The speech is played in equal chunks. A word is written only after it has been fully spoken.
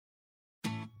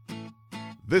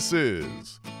This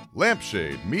is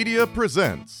Lampshade Media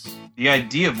presents The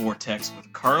Idea Vortex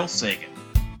with Carl Sagan.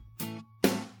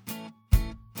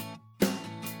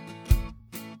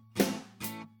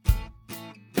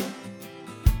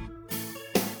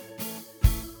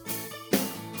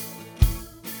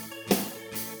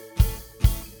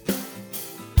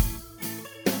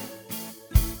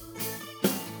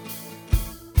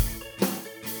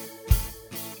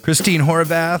 Christine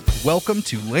Horvath, welcome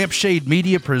to Lampshade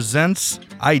Media presents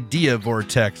Idea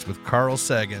Vortex with Carl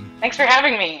Sagan. Thanks for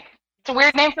having me. It's a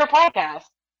weird name for a podcast.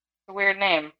 It's a weird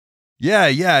name. Yeah,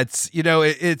 it's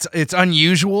it's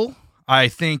unusual. I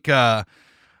think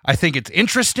it's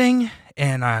interesting,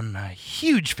 and I'm a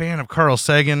huge fan of Carl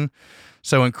Sagan.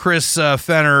 So when Chris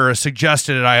Fenner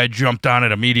suggested it, I jumped on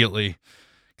it immediately.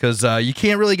 Because you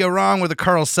can't really go wrong with a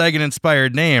Carl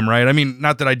Sagan-inspired name, right? I mean,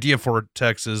 not that Idea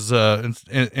Vortex is in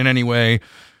any way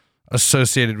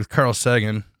associated with Carl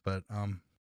Sagan, but...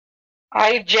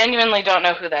 I genuinely don't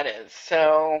know who that is,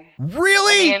 so...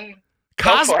 Really? I mean,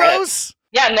 Cosmos?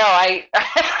 Yeah, no, I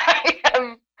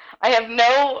have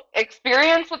no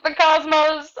experience with the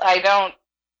Cosmos. I don't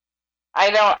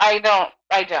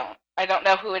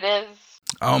know who it is.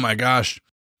 Oh my gosh.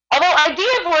 Although Idea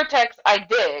Vortex I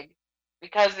dig,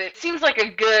 because it seems like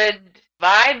a good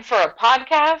vibe for a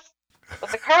podcast. But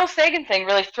the Carl Sagan thing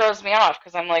really throws me off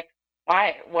because I'm like,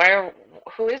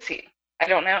 who is he? I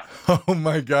don't know. Oh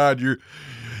my God, you're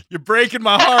breaking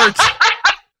my heart.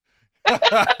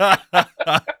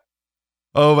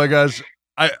 Oh my gosh.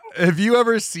 Have you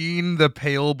ever seen the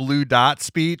Pale Blue Dot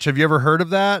speech? Have you ever heard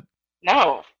of that?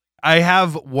 No. I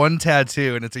have one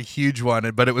tattoo and it's a huge one,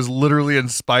 but it was literally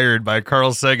inspired by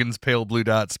Carl Sagan's Pale Blue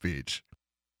Dot speech.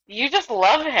 You just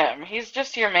love him. He's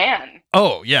just your man.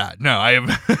 Oh yeah, no, I am.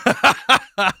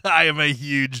 I am a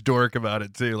huge dork about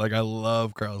it too. Like I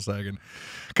love Carl Sagan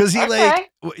because he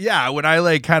when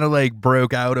I kind of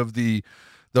broke out of the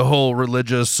whole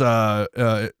religious,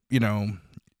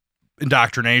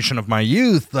 indoctrination of my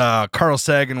youth. Carl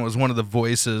Sagan was one of the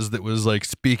voices that was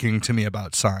speaking to me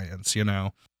about science.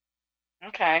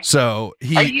 Okay. So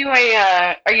are you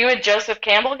a Joseph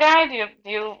Campbell guy? Do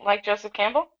you like Joseph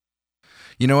Campbell?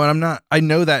 You know what? I'm not. I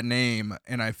know that name,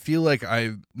 and I feel like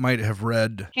I might have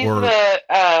read. He's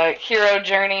the hero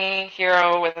journey,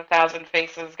 hero with 1,000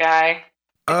 faces guy.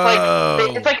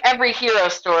 It's like every hero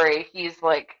story. He's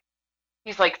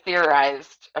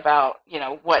theorized about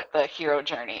what the hero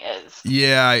journey is.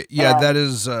 Yeah. That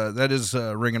is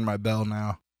ringing my bell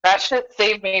now. That shit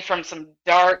saved me from some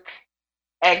dark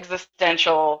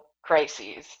existential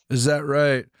crises. Is that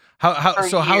right? How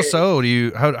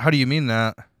do you mean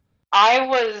that? I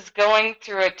was going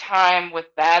through a time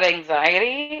with bad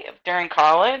anxiety during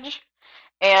college,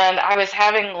 and I was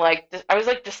having I was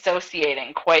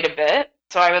dissociating quite a bit.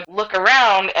 So I would look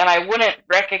around and I wouldn't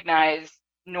recognize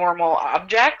normal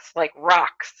objects like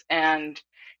rocks and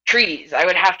trees. I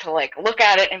would have to look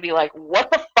at it and be like,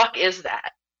 what the fuck is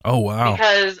that? Oh, wow.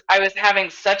 Because I was having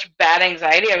such bad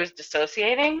anxiety, I was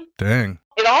dissociating. Dang.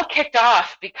 It all kicked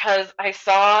off because I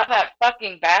saw that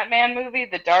fucking Batman movie,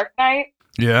 The Dark Knight.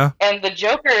 Yeah. And the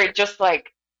Joker just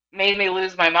made me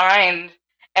lose my mind.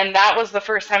 And that was the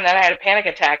first time that I had a panic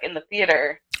attack in the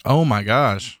theater. Oh my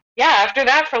gosh. Yeah, after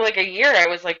that for a year I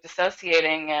was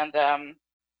dissociating, and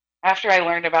after I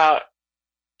learned about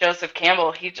Joseph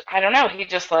Campbell, he just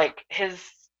his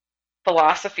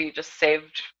philosophy just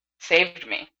saved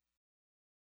me.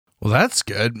 Well, that's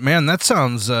good. Man, that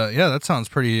sounds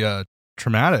pretty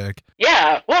traumatic.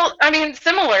 Yeah. Well, I mean,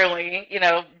 similarly,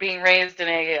 being raised in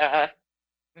a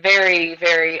very,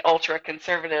 very ultra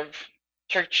conservative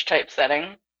church type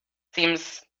setting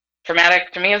seems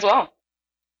traumatic to me as well.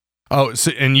 Oh,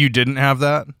 so, and you didn't have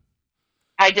that?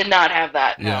 I did not have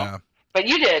that. No. Yeah. But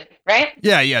you did, right?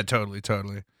 Yeah, totally.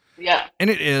 Yeah. And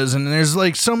it is, and there's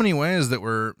so many ways that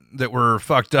we're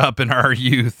fucked up in our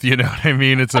youth, you know what I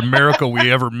mean? It's a miracle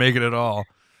we ever make it at all.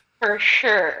 For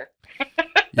sure.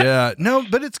 Yeah. No,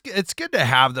 but it's good to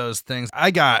have those things.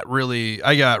 I got really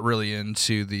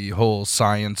into the whole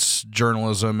science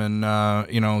journalism and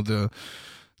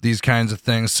these kinds of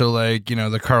things. So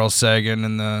the Carl Sagan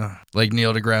and the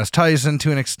Neil deGrasse Tyson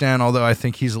to an extent, although I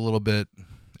think he's a little bit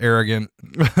arrogant.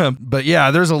 But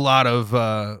yeah, there's a lot of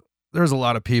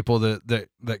people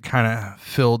that kind of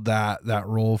filled that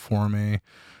role for me.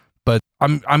 But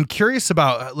I'm curious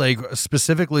about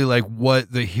specifically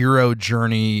what the hero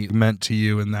journey meant to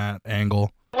you in that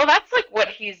angle. Well, that's what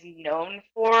he's known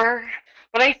for.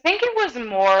 But I think it was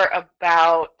more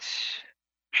about,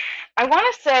 I want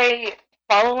to say,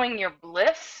 following your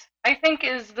bliss. I think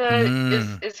is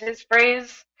his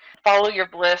phrase. Follow your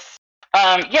bliss.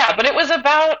 But it was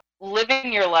about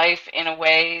living your life in a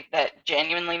way that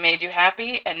genuinely made you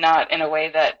happy and not in a way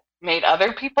that made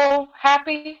other people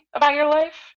happy about your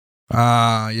life.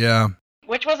 Yeah.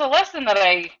 Which was a lesson that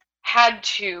I had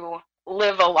to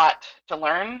live a lot to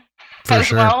learn For as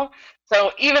sure. well.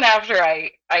 So even after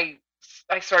I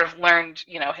sort of learned,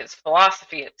 his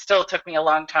philosophy, it still took me a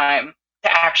long time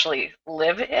to actually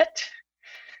live it.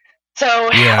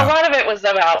 So Yeah. a lot of it was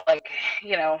about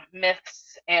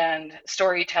myths and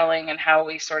storytelling and how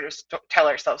we sort of tell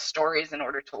ourselves stories in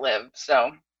order to live.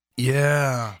 So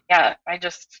Yeah. I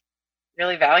just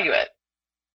really value it.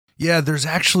 Yeah, there's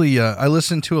actually, I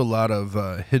listen to a lot of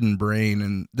Hidden Brain,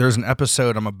 and there's an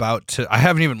episode I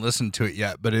haven't even listened to it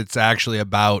yet, but it's actually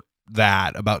about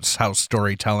how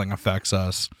storytelling affects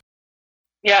us.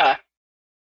 Yeah.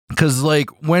 Because,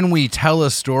 when we tell a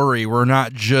story, we're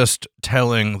not just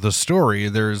telling the story.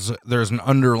 There's an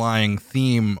underlying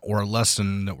theme or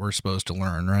lesson that we're supposed to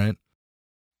learn, right?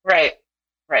 Right.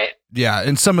 Yeah,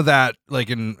 and some of that,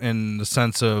 in the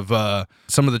sense of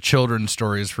some of the children's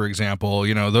stories, for example,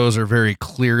 those are very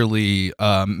clearly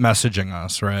messaging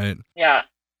us, right? Yeah.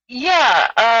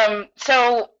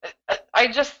 So I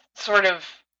just sort of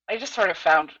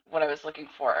found what I was looking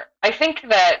for. I think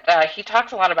that he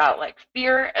talks a lot about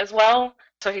fear as well.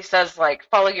 So he says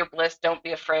follow your bliss, don't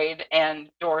be afraid, and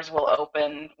doors will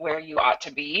open where you ought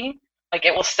to be.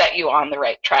 It will set you on the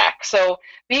right track. So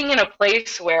being in a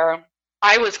place where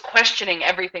I was questioning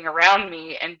everything around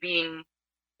me and being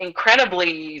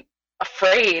incredibly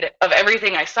afraid of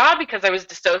everything I saw because I was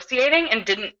dissociating and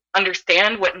didn't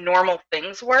understand what normal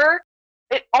things were,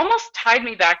 it almost tied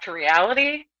me back to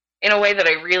reality in a way that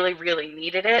I really, really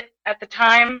needed it at the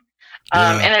time.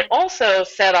 Yeah. And it also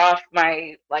set off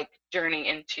my journey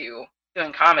into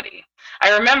doing comedy.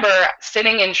 I remember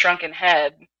sitting in Shrunken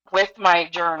Head with my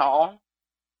journal,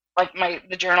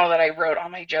 the journal that I wrote all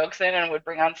my jokes in and would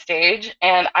bring on stage,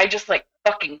 and I just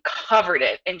fucking covered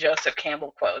it in Joseph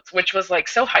Campbell quotes, which was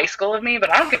so high school of me, but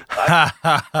I don't give a fuck.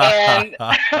 And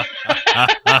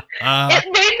it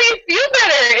made me feel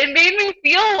better. It made me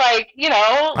feel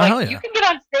you can get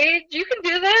on stage, you can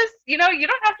do this, you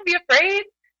don't have to be afraid.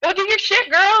 Go do your shit,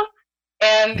 girl.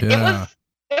 And it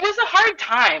was a hard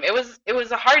time. It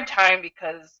was a hard time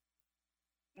because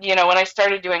when I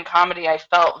started doing comedy, I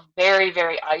felt very,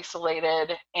 very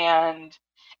isolated, and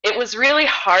it was really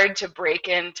hard to break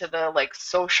into the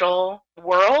social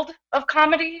world of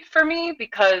comedy for me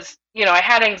because, I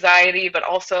had anxiety, but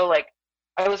also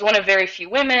I was one of very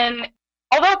few women.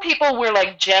 Although people were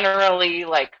generally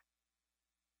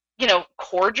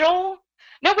cordial,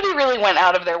 nobody really went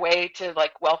out of their way to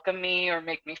welcome me or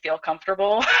make me feel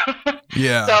comfortable.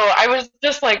 Yeah. So I was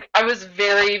just I was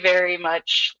very, very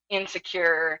much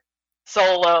insecure,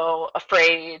 solo,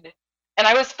 afraid, and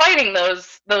I was fighting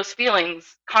those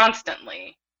feelings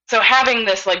constantly. So having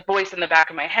this voice in the back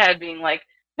of my head being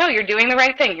no, you're doing the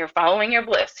right thing. You're following your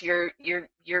bliss. You're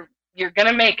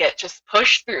gonna make it. Just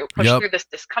push through this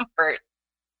discomfort.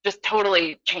 Just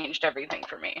totally changed everything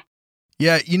for me.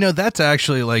 Yeah, that's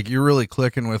actually you're really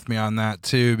clicking with me on that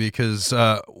too, because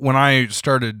when I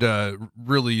started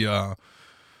really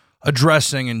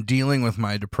addressing and dealing with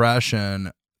my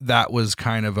depression, that was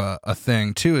kind of a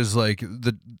thing too, is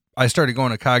I started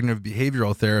going to cognitive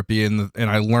behavioral therapy and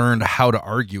I learned how to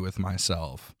argue with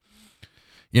myself.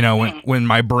 When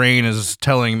my brain is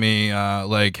telling me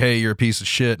hey, you're a piece of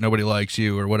shit, nobody likes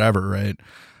you or whatever, right?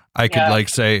 I could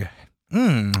say,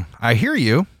 I hear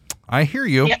you.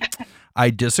 Yeah. I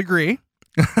disagree.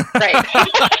 Right.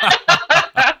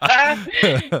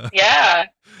 Yeah.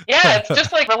 It's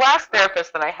just the last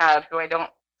therapist that I had, who I don't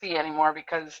see anymore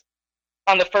because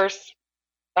on the first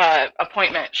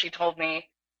appointment, she told me,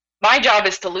 my job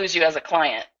is to lose you as a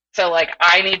client. So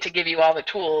I need to give you all the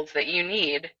tools that you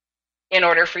need in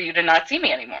order for you to not see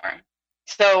me anymore.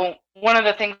 So one of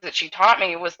the things that she taught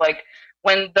me was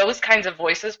when those kinds of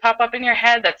voices pop up in your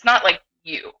head, that's not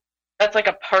you. That's a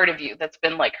part of you that's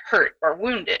been hurt or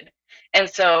wounded. And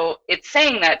so it's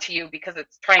saying that to you because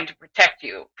it's trying to protect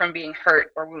you from being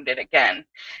hurt or wounded again.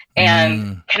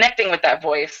 And connecting with that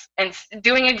voice and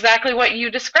doing exactly what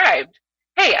you described.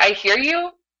 Hey, I hear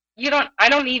you. I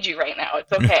don't need you right now.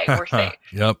 It's okay. We're safe.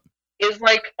 Yep. Is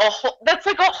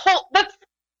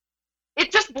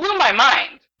it just blew my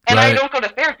mind. And right. I don't go to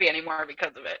therapy anymore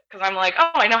because of it. Because I'm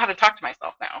I know how to talk to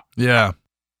myself now. Yeah.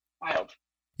 Wild.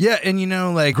 Yeah,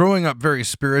 and growing up very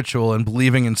spiritual and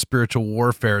believing in spiritual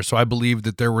warfare, so I believed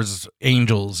that there was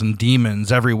angels and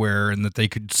demons everywhere and that they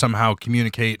could somehow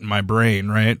communicate in my brain,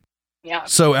 right? Yeah.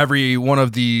 So every one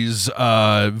of these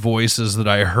voices that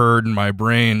I heard in my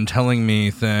brain telling me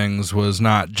things was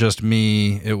not just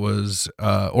me. It was,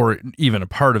 or even a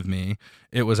part of me.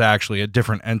 It was actually a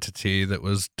different entity that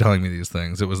was telling me these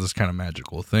things. It was this kind of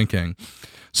magical thinking.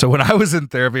 So when I was in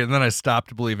therapy, and then I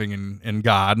stopped believing in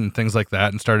God and things like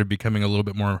that, and started becoming a little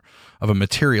bit more of a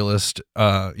materialist,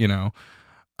 then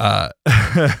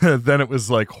it was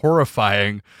like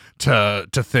horrifying to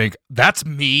think that's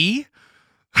me.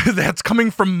 That's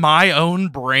coming from my own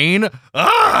brain. You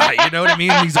know what I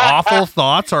mean? These awful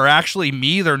thoughts are actually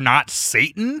me. They're not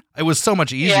Satan. It was so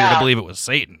much easier to believe it was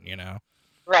Satan, you know?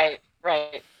 Right.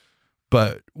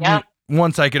 But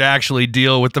once I could actually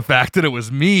deal with the fact that it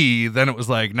was me, then it was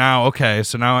like, now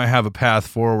I have a path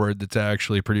forward that's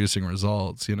actually producing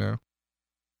results, you know?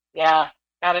 Yeah.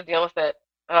 Gotta deal with it.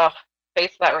 Ugh.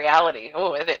 Face that reality.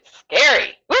 Oh, it's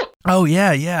scary. Woo! Oh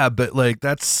yeah, but like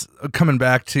that's coming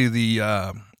back to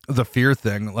the fear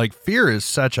thing. Like fear is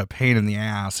such a pain in the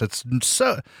ass. It's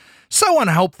so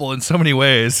unhelpful in so many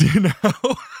ways, you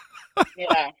know.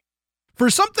 Yeah. For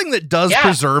something that does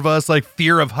preserve us, like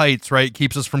fear of heights, right?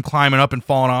 Keeps us from climbing up and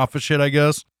falling off of shit, I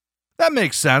guess. That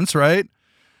makes sense, right?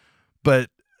 But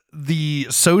the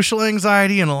social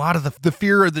anxiety and a lot of the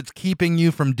fear that's keeping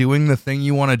you from doing the thing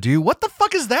you want to do, what the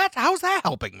fuck is that? How's that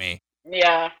helping me?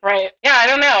 Yeah, right. Yeah, I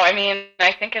don't know. I mean,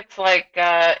 I think it's like,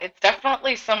 it's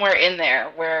definitely somewhere in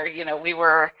there where, you know, we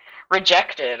were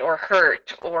rejected or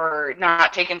hurt or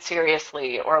not taken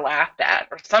seriously or laughed at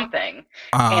or something.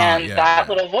 That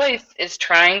little voice is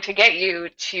trying to get you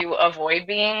to avoid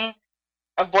feeling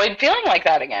like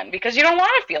that again, because you don't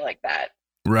want to feel like that.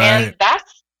 Right. And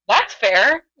that's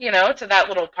fair, you know, to that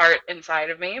little part inside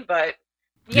of me, but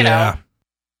you know,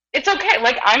 it's okay.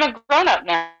 Like, I'm a grown up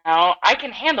now. I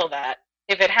can handle that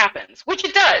if it happens, which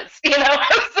it does, you know.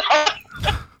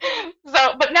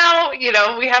 so but now, you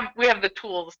know, we have the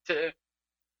tools to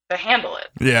handle it.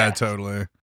 Yeah, totally.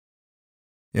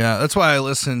 Yeah, that's why I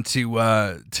listen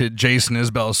to Jason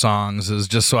Isbell songs, is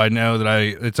just so I know that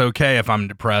it's okay if I'm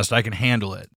depressed. I can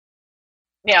handle it.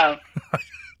 Yeah.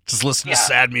 Just listen to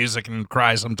sad music and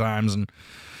cry sometimes and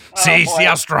see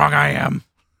how strong I am.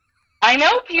 I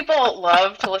know people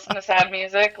love to listen to sad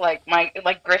music. Like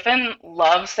Griffin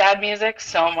loves sad music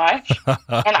so much.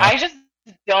 And I just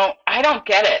don't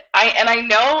get it. I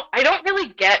know I don't really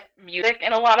get music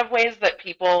in a lot of ways that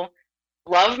people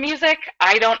love music.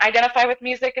 I don't identify with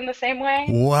music in the same way.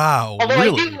 Wow. Although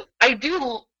really? I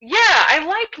do I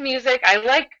like music. I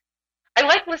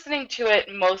like listening to it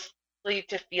mostly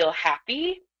to feel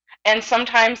happy and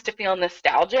sometimes to feel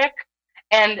nostalgic,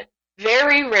 and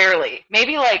very rarely,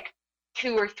 maybe like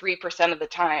 2 or 3% of the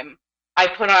time, I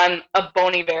put on a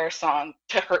Bon Iver song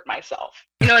to hurt myself.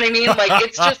 You know what I mean? Like,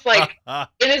 it's just like,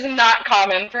 it is not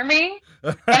common for me.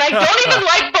 And I don't even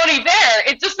like Bon Iver.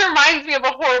 It just reminds me of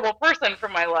a horrible person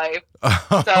from my life.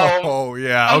 So,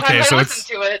 yeah. Okay, so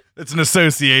it's an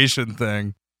association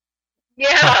thing.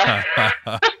 Yeah.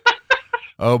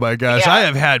 Oh my gosh, I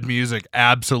have had music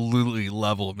absolutely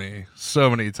level me so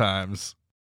many times.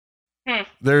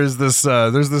 There's this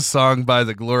song by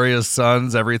the Glorious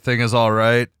Sons, Everything Is All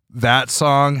Right. That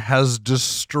song has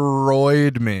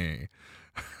destroyed me.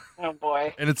 Oh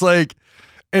boy. And it's like,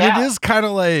 and it is kind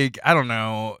of like, I don't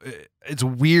know, it's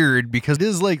weird because it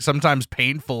is like sometimes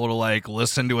painful to like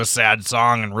listen to a sad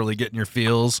song and really get in your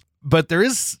feels. But there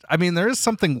is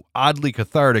something oddly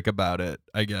cathartic about it,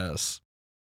 I guess.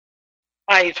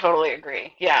 I totally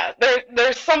agree. Yeah,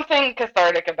 there's something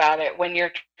cathartic about it when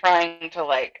you're trying to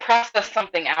like process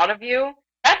something out of you.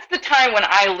 That's the time when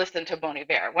I listen to Bon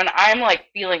Iver. When I'm like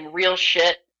feeling real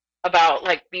shit about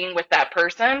like being with that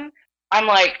person, I'm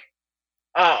like,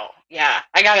 oh yeah,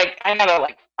 I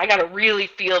gotta really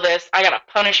feel this. I gotta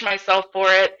punish myself for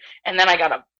it, and then I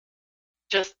gotta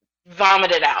just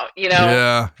vomit it out. You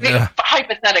know? Yeah.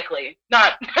 Hypothetically,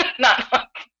 not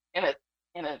like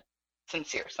in a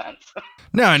sincere sense.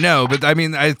 No, but I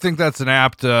mean, I think that's an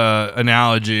apt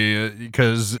analogy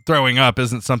because throwing up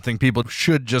isn't something people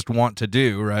should just want to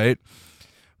do, right?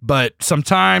 But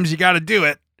sometimes you got to do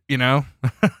it, you know?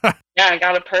 Yeah, I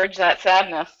got to purge that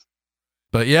sadness.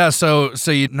 But yeah, so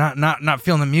you not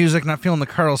feeling the music, not feeling the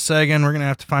Carl Sagan. We're gonna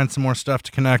have to find some more stuff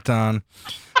to connect on.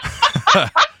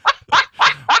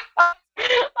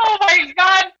 Oh my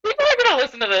God! People are gonna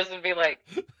listen to this and be like,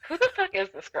 "Who the fuck is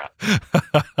this girl?"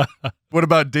 What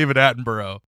about David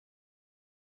Attenborough?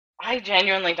 I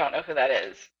genuinely don't know who that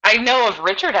is. I know of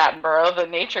Richard Attenborough, the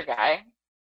nature guy.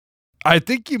 I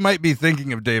think you might be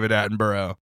thinking of David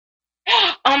Attenborough.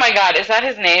 Oh my God, is that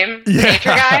his name? Yeah. Nature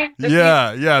guy?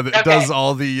 Yeah. That does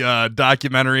all the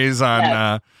documentaries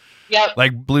on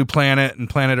like Blue Planet and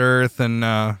Planet Earth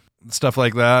and stuff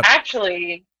like that?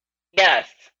 Actually, yes,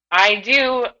 I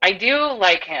do. I do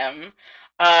like him.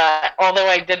 Although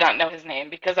I did not know his name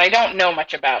because I don't know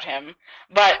much about him.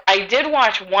 But I did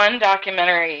watch one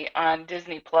documentary on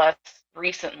Disney Plus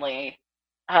recently,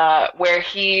 where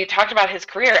he talked about his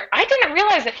career. I didn't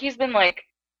realize that he's been like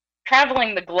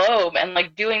traveling the globe and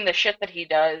like doing the shit that he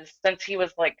does since he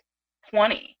was like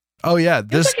 20. Oh yeah,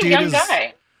 He's like a young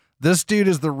guy. this dude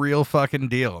is the real fucking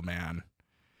deal, man.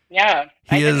 Yeah,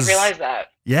 I He didn't is- realize that.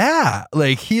 Yeah,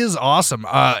 like he is awesome.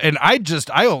 And I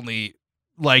only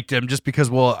liked him just because,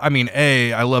 well, I mean,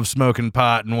 A, I love smoking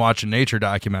pot and watching nature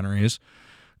documentaries,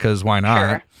 because why not?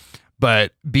 Sure.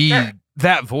 But B, Sure.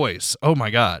 that voice, oh my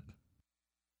God.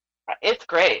 It's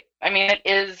great. I mean, it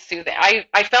is soothing.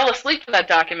 I fell asleep to that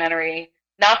documentary,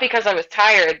 not because I was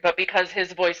tired, but because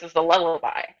his voice is the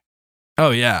lullaby.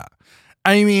 Oh yeah.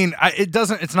 I mean,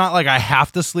 it's not like I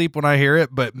have to sleep when I hear it,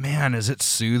 but man, is it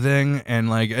soothing.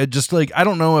 And like, it just like, I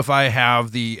don't know if I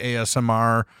have the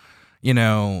ASMR,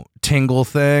 tingle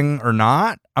thing or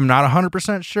not. I'm not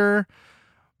 100% sure.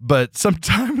 But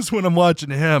sometimes when I'm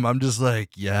watching him, I'm just like,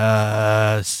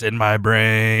 yes, in my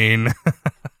brain.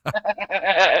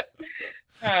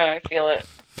 I feel it.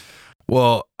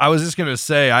 Well, I was just going to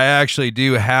say, I actually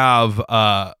do have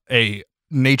a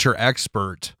nature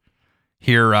expert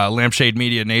here, Lampshade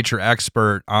Media nature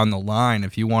expert on the line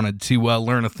if you wanted to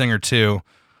learn a thing or two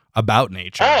about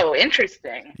nature. Oh,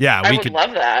 interesting. Yeah, I would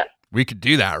love that. We could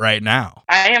do that right now.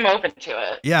 I am open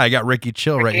to it. Yeah, I got Ricky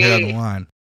Chill right here on the Ricky. line.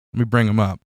 Let me bring him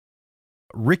up.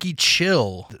 Ricky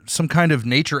Chill, some kind of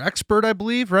nature expert, I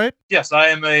believe, right? Yes, I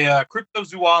am a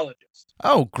cryptozoologist.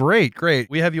 Oh, great.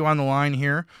 We have you on the line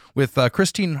here with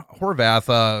Christine Horvath,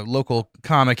 a local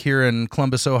comic here in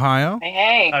Columbus, Ohio.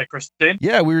 Hey. Hi, Christine.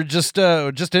 Yeah, we were just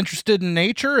interested in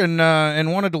nature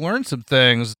and wanted to learn some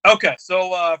things. Okay,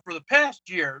 so for the past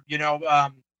year,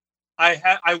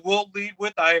 I will lead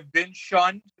with I have been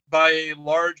shunned by a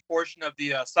large portion of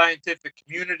the scientific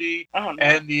community Oh, no.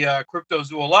 and the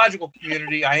cryptozoological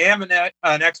community. I am an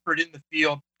expert in the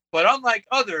field, but unlike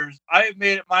others, I have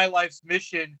made it my life's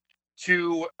mission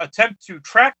to attempt to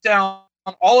track down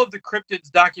all of the cryptids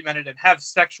documented and have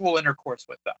sexual intercourse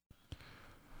with them.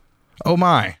 Oh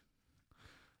my.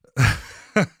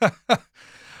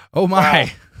 Oh my. Wow.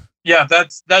 Yeah,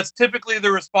 that's typically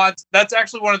the response. That's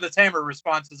actually one of the tamer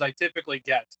responses I typically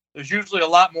get. There's usually a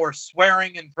lot more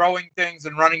swearing and throwing things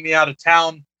and running me out of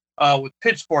town with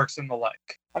pitchforks and the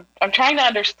like. I'm trying to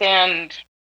understand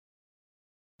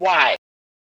why.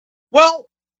 Well,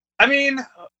 I mean,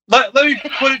 let me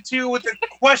put it to you with a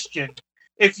question.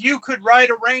 If you could ride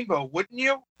a rainbow, wouldn't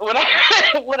you? Would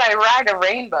I ride a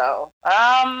rainbow?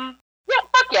 Yeah,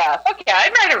 fuck yeah,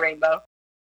 I'd ride a rainbow.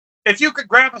 If you could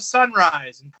grab a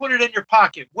sunrise and put it in your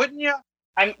pocket, wouldn't you?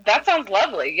 That sounds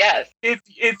lovely, yes. If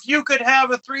you could have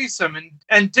a threesome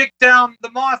and dick down the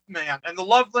Mothman and the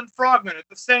Loveland Frogman at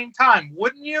the same time,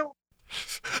 wouldn't you?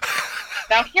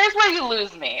 Now here's where you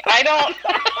lose me. I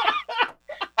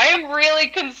am really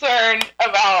concerned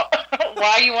about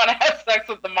why you want to have sex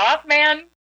with the Mothman.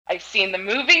 I've seen the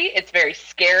movie. It's very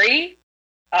scary.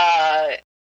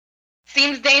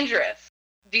 Seems dangerous.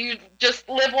 Do you just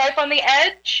live life on the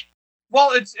edge?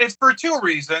 Well, it's for two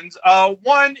reasons.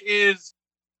 One is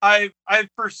I've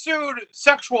pursued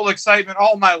sexual excitement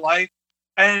all my life,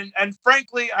 and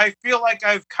frankly, I feel like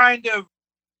I've kind of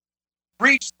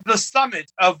reached the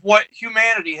summit of what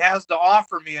humanity has to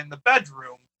offer me in the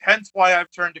bedroom. Hence why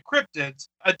I've turned to cryptids.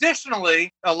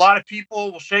 Additionally, a lot of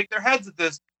people will shake their heads at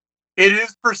this. It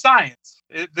is for science.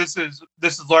 This is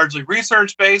largely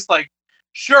research based. Like,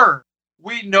 sure,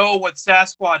 we know what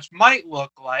Sasquatch might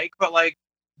look like, but like,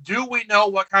 do we know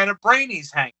what kind of brain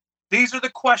he's hanging? These are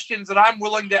the questions that I'm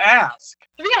willing to ask.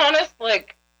 To be honest,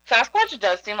 like, Sasquatch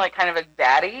does seem like kind of a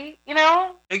daddy, you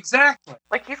know? Exactly.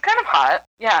 Like, he's kind of hot.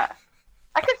 Yeah.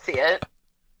 I could see it.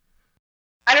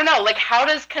 I don't know, like, how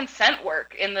does consent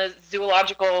work in the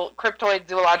cryptoid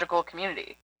zoological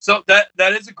community? So that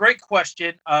is a great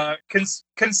question.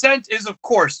 Consent is, of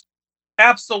course,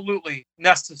 absolutely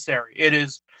necessary. It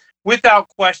is without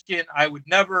question. I would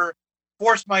never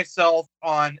force myself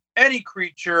on any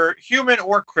creature, human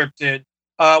or cryptid,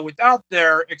 without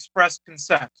their express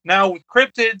consent. Now, with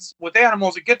cryptids, with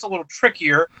animals, it gets a little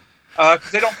trickier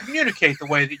because they don't communicate the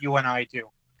way that you and I do.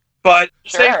 But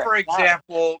say, Sure, for yeah.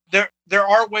 example, there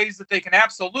are ways that they can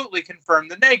absolutely confirm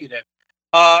the negative.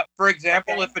 For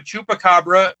example, Okay. if a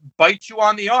chupacabra bites you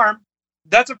on the arm,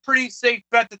 that's a pretty safe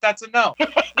bet that that's a no.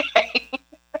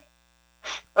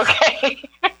 Okay.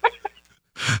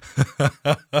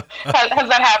 Has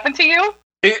that happened to you?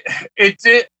 It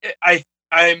did.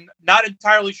 I'm not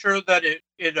entirely sure that it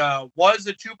was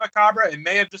a chupacabra. It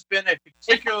may have just been a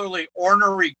particularly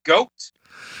ornery goat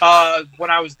when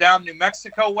I was down New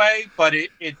Mexico way, but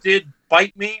it did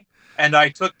bite me, and I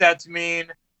took that to mean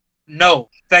no,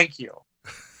 thank you.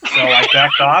 So I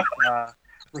backed off,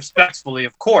 respectfully,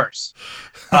 of course.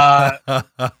 Now,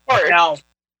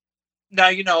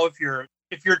 if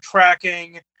you're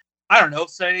tracking, I don't know,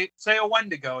 say a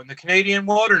Wendigo in the Canadian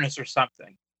wilderness or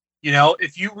something.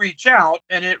 If you reach out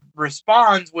and it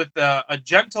responds with a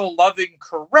gentle, loving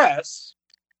caress,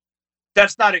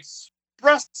 that's not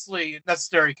expressly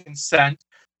necessary consent,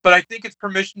 but I think it's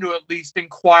permission to at least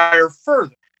inquire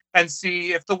further and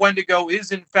see if the Wendigo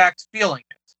is in fact feeling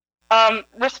it.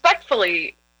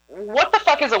 Respectfully, what the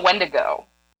fuck is a Wendigo?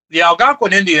 The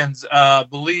Algonquin Indians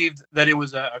believed that it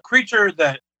was a creature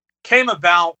that came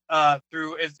about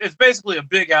through, it's basically a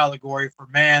big allegory for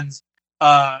man's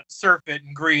surfeit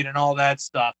and greed and all that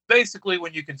stuff. Basically,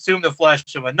 when you consume the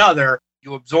flesh of another,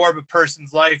 you absorb a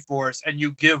person's life force and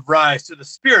you give rise to the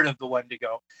spirit of the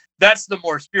Wendigo. That's the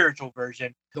more spiritual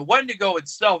version. The Wendigo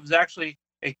itself is actually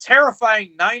a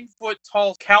terrifying 9-foot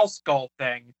tall cow skull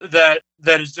thing that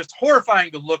is just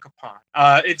horrifying to look upon.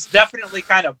 It's definitely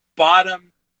kind of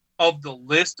bottom of the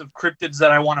list of cryptids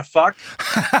that I want to fuck.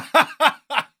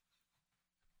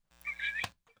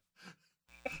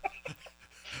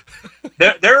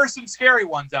 There are some scary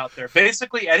ones out there.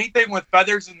 Basically, anything with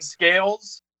feathers and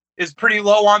scales is pretty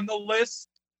low on the list.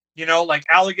 Like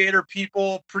alligator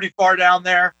people, pretty far down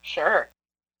there. Sure.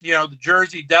 The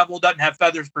Jersey Devil doesn't have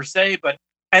feathers per se, but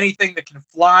anything that can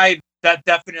fly, that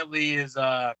definitely is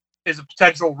a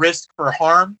potential risk for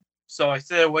harm. So I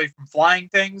stay away from flying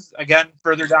things. Again,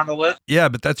 further down the list. Yeah,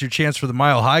 but that's your chance for the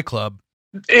Mile High Club.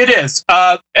 It is.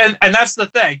 And that's the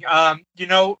thing.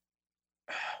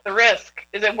 The risk.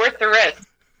 Is it worth the risk?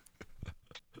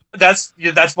 That's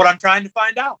what I'm trying to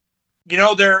find out.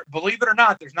 Believe it or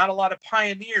not, there's not a lot of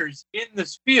pioneers in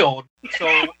this field. So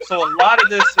a lot of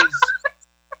this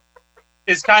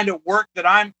is kind of work that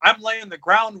I'm laying the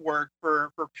groundwork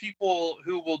for people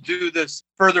who will do this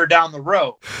further down the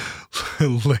road.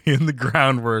 Laying the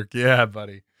groundwork. Yeah,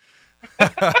 buddy.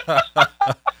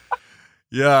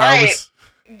 Yeah. Right.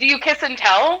 Do you kiss and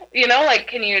tell?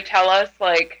 Can you tell us,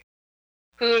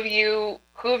 who have you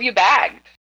bagged?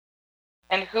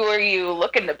 And who are you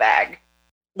looking to bag?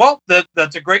 Well,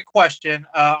 that's a great question.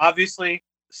 Obviously,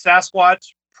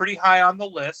 Sasquatch, pretty high on the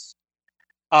list.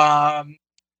 I've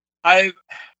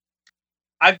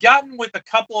gotten with a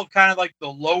couple of kind of like the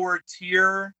lower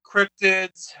tier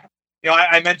cryptids.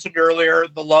 I mentioned earlier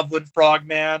the Loveland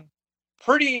Frogman.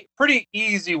 Pretty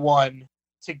easy one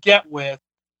to get with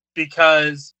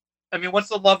because, what's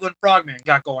the Loveland Frogman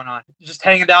got going on? Just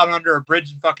hanging out under a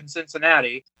bridge in fucking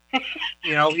Cincinnati.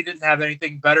 He didn't have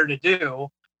anything better to do.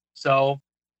 So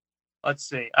let's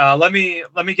see. Let me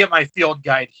get my field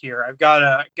guide here. I've got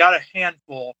a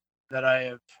handful that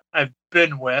I've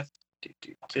been with.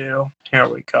 Here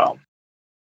we go.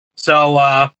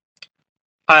 So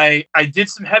I did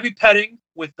some heavy petting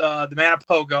with the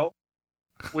Manipogo,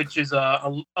 which is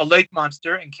a lake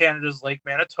monster in Canada's Lake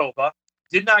Manitoba.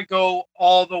 Did not go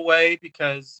all the way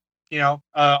because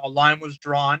a line was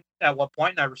drawn at one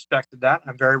point, and I respected that.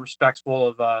 I'm very respectful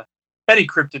of any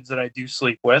cryptids that I do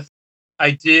sleep with.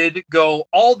 I did go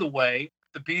all the way.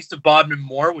 The Beast of Bodmin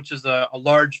Moor, which is a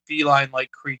large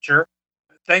feline-like creature,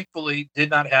 thankfully did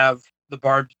not have the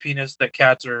barbed penis that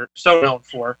cats are so known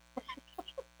for.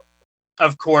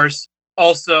 Of course,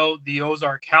 also the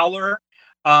Ozark Howler.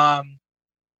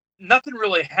 Nothing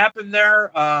really happened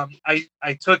there.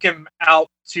 I took him out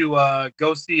to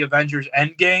go see Avengers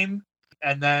Endgame,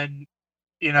 and then,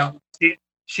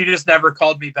 she just never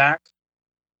called me back.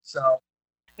 So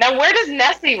now, where does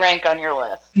Nessie rank on your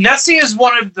list? Nessie is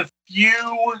one of the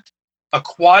few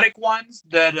aquatic ones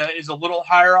that is a little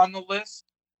higher on the list.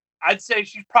 I'd say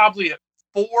she's probably at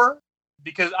 4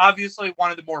 because obviously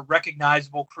one of the more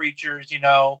recognizable creatures,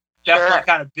 definitely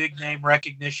kind of big name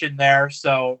recognition there.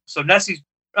 So Nessie's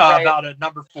Right. about a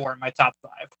number 4 in my top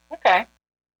 5. Okay.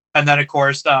 And then, of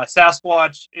course,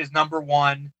 Sasquatch is number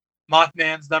 1.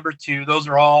 Mothman's number 2. Those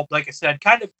are all, like I said,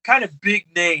 kind of big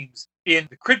names in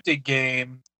the cryptid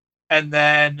game. And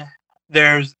then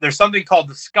there's something called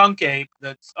the skunk ape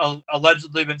that's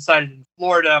allegedly been sighted in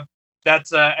Florida.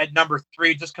 That's at number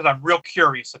 3, just because I'm real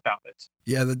curious about it.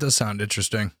 Yeah, that does sound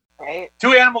interesting. Right.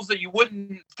 2 animals that you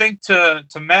wouldn't think to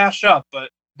mash up, but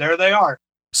there they are.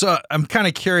 So I'm kind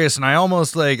of curious, and I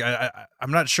almost I'm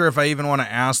not sure if I even want to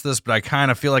ask this, but I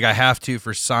kind of feel like I have to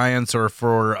for science or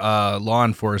for law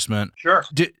enforcement. Sure.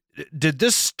 Did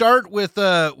this start with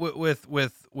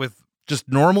just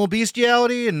normal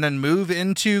bestiality and then move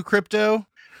into crypto?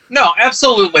 No,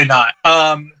 absolutely not.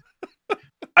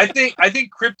 I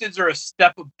think cryptids are a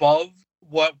step above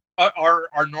what our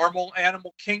normal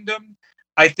animal kingdom.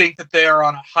 I think that they are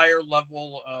on a higher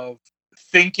level of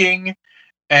thinking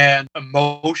and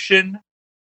emotion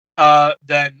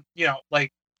than,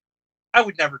 like, I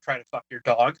would never try to fuck your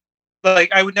dog.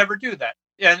 Like, I would never do that.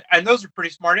 And those are pretty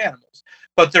smart animals,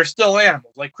 but they're still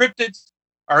animals. Like, cryptids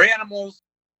are animals,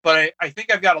 but I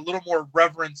think I've got a little more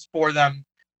reverence for them.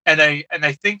 And I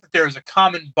think that there is a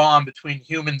common bond between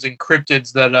humans and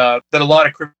cryptids that a lot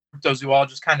of cryptozoologists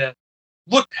just kind of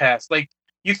look past. Like,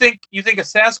 you think a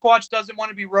Sasquatch doesn't want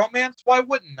to be romanced? Why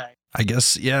wouldn't they? I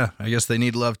guess, yeah. I guess they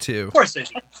need love too. Of course they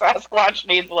do. Sasquatch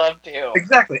needs love too.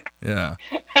 Exactly. Yeah.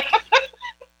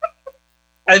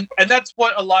 And that's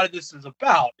what a lot of this is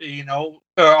about.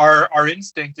 Our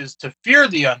instinct is to fear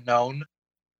the unknown.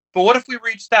 But what if we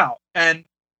reached out and,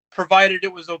 provided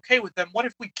it was okay with them, what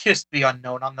if we kissed the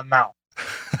unknown on the mouth?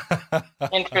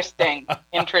 Interesting. I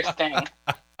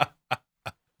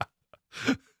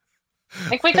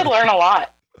think we could learn a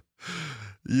lot.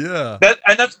 Yeah.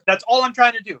 That's all I'm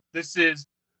trying to do. This is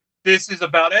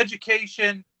about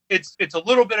education. It's a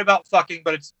little bit about fucking,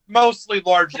 but it's mostly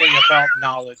largely about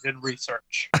knowledge and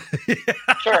research.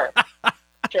 Sure.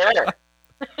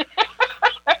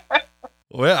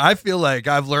 Well, I feel like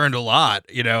I've learned a lot.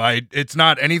 It's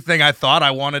not anything I thought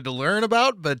I wanted to learn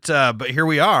about, but here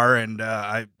we are, and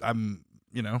I'm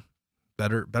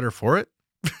better for it.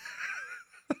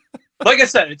 Like I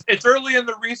said, it's early in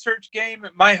the research game.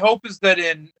 My hope is that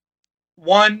in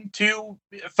 1, 2,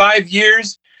 5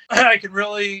 years, I can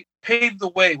really pave the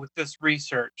way with this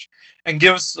research and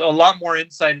give us a lot more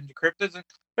insight into cryptids. And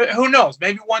who knows?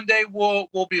 Maybe one day we'll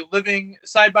be living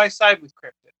side by side with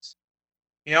cryptids.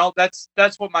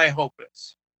 That's what my hope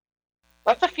is.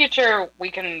 That's a future we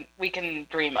can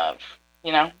dream of.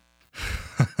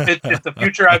 It's the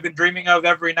future I've been dreaming of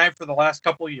every night for the last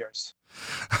couple of years.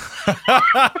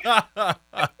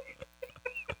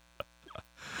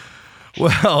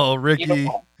 Well, Ricky,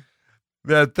 Beautiful.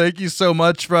 man, thank you so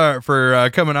much for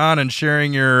coming on and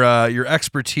sharing your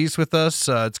expertise with us.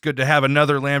 It's good to have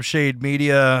another Lampshade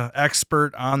Media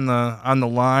expert on the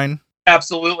line.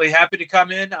 Absolutely happy to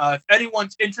come in. If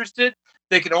anyone's interested,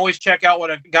 they can always check out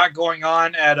what I've got going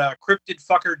on at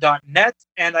cryptidfucker.net,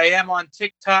 and I am on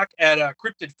TikTok at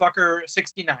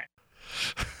cryptidfucker69.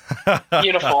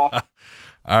 Beautiful.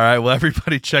 All right, well,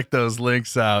 everybody check those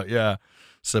links out. Yeah,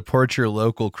 support your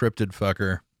local cryptid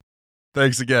fucker.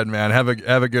 Thanks again, man. Have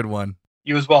a good one.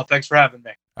 You as well. Thanks for having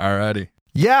me. All righty.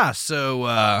 Yeah,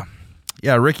 so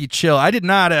Ricky, chill. I did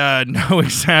not know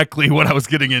exactly what I was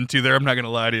getting into there. I'm not going to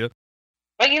lie to you.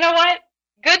 But you know what?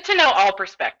 Good to know all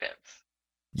perspectives.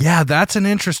 Yeah, that's an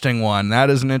interesting one. That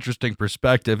is an interesting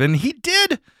perspective. And he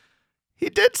did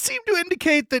seem to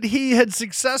indicate that he had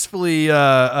successfully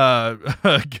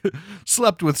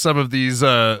slept with some of these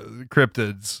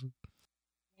cryptids.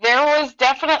 There was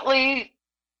definitely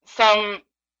some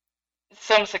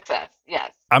success,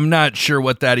 yes. I'm not sure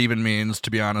what that even means, to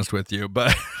be honest with you,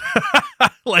 but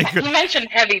like you mentioned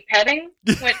heavy petting,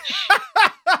 which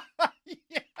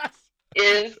yes.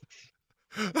 is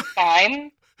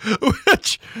fine.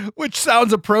 Which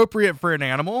sounds appropriate for an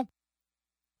animal.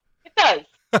 It does.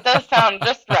 It does sound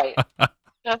just right.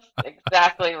 Just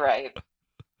exactly right.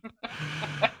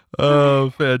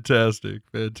 Oh, fantastic.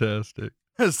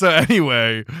 So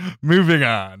anyway, moving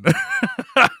on.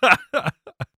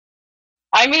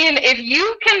 I mean, if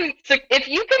you can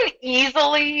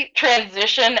easily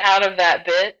transition out of that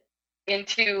bit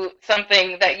into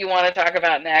something that you want to talk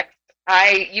about next,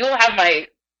 you'll have my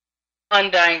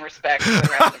undying respect for the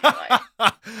rest of your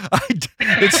life.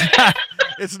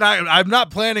 It's not. I'm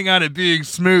not planning on it being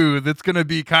smooth. It's going to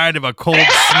be kind of a cold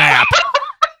snap.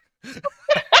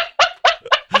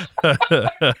 We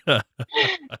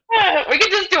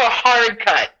could just do a hard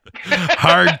cut.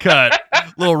 Hard cut.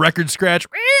 Little record scratch.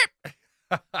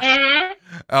 Mm-hmm.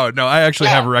 Oh, no, I actually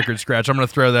have a record scratch. I'm going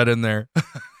to throw that in there.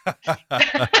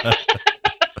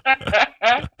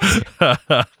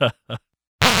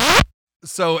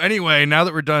 So anyway, now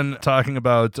that we're done talking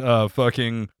about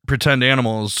fucking pretend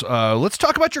animals, let's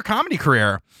talk about your comedy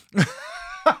career.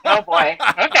 Oh, boy.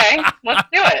 Okay, let's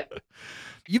do it.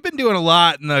 You've been doing a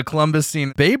lot in the Columbus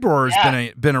scene. Babe Roar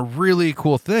has been a really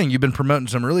cool thing. You've been promoting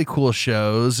some really cool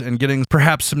shows and getting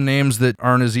perhaps some names that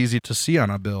aren't as easy to see on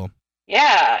a bill.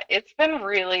 Yeah, it's been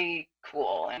really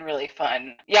cool and really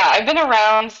fun. Yeah, I've been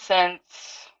around since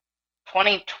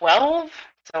 2012,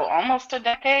 so almost a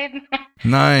decade.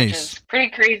 Nice. Which is pretty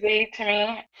crazy to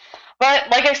me. But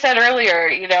like I said earlier,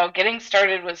 getting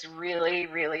started was really,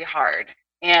 really hard.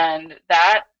 And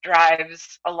that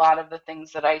drives a lot of the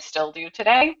things that I still do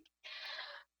today.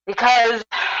 Because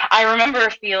I remember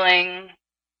feeling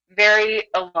very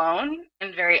alone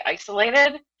and very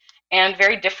isolated and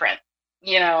very different.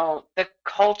 You know, the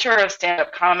culture of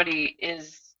stand-up comedy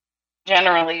is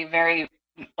generally very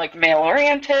like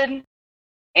male-oriented,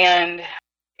 and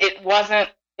it wasn't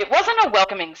a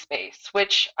welcoming space,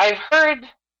 which I've heard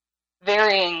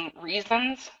varying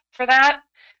reasons for that,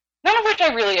 none of which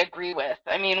I really agree with.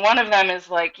 I mean, one of them is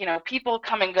like, you know, people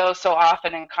come and go so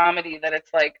often in comedy that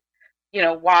it's like, you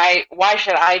know, why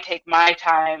should I take my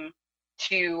time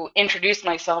to introduce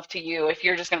myself to you if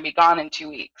you're just going to be gone in 2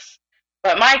 weeks?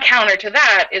 But my counter to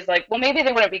that is like, well, maybe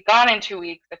they wouldn't be gone in 2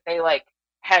 weeks if they like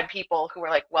had people who were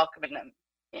like welcoming them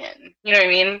in. You know what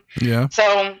I mean? Yeah.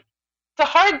 So it's a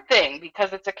hard thing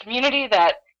because it's a community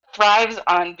that thrives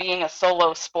on being a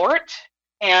solo sport,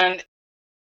 and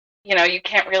you know, you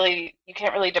can't really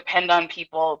depend on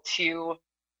people to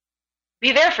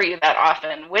be there for you that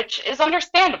often, which is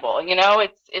understandable. You know,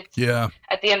 it's Yeah.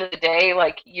 at the end of the day,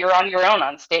 like you're on your own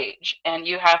on stage and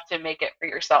you have to make it for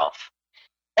yourself.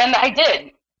 And I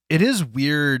did. It is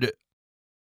weird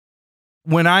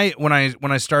when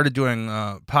I started doing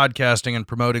podcasting and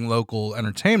promoting local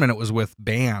entertainment. It was with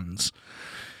bands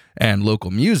and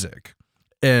local music,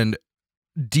 and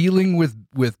dealing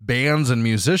with bands and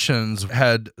musicians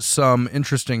had some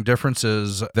interesting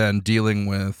differences than dealing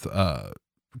with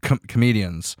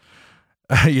comedians.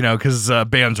 You know, because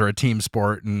bands are a team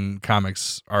sport and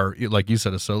comics are, like you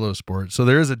said, a solo sport. So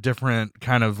there is a different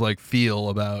kind of like feel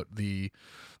about the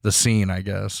scene, I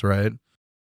guess, right?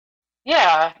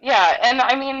 Yeah, and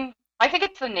I mean, I think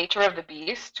it's the nature of the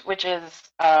beast, which is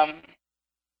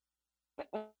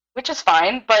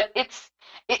fine, but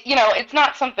you know, it's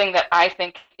not something that I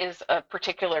think is a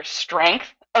particular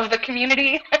strength of the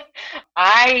community.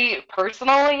 I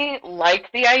personally like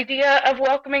the idea of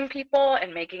welcoming people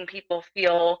and making people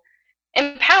feel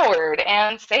empowered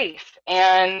and safe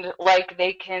and like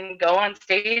they can go on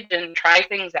stage and try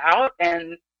things out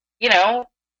and, you know,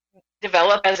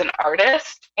 develop as an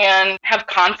artist and have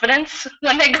confidence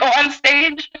when they go on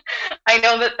stage. I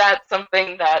know that that's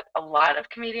something that a lot of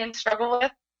comedians struggle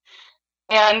with.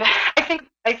 And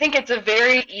I think it's a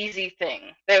very easy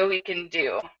thing that we can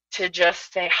do to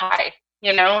just say hi,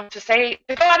 you know, to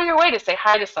go out of your way to say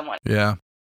hi to someone. Yeah.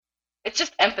 It's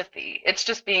just empathy. It's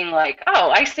just being like, oh,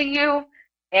 I see you,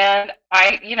 and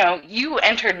you know, you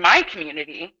entered my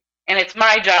community, and it's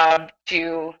my job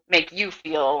to make you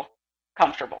feel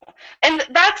comfortable. And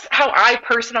that's how I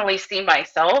personally see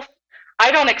myself.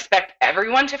 I don't expect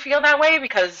everyone to feel that way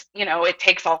because, you know, it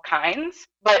takes all kinds,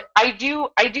 but I do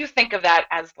think of that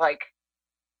as like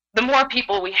the more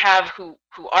people we have who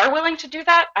are willing to do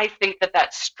that, I think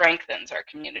that strengthens our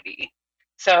community.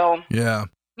 So, yeah,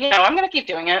 you know, I'm going to keep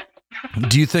doing it.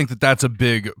 Do you think that that's a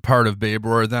big part of Babe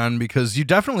Roar then? Because you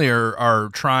definitely are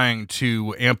trying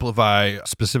to amplify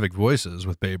specific voices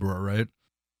with Babe Roar, right?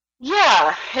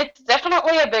 Yeah, it's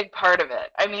definitely a big part of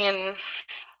it. I mean,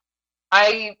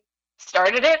 I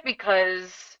started it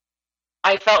because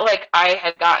I felt like I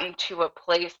had gotten to a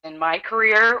place in my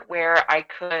career where I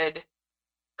could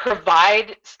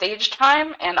provide stage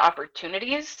time and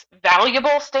opportunities,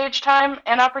 valuable stage time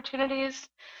and opportunities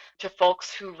to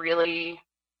folks who really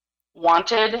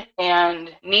wanted and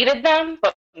needed them,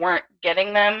 but weren't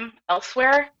getting them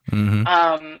elsewhere. Mm-hmm.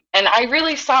 And I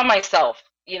really saw myself,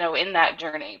 you know, in that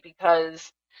journey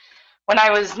because when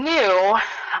I was new,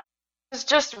 it was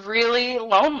just really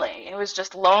lonely. It was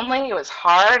just lonely. It was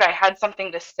hard. I had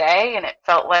something to say, and it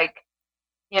felt like,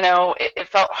 you know, it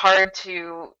felt hard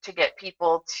to get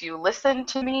people to listen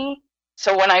to me.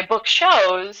 So when I book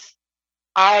shows,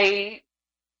 I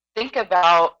think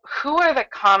about who are the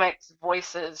comics'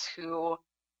 voices who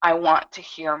I want to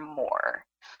hear more.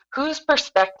 Whose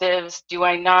perspectives do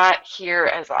I not hear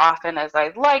as often as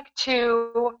I'd like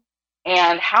to?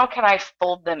 And how can I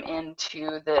fold them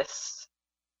into this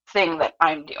thing that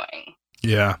I'm doing?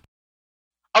 Yeah.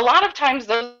 A lot of times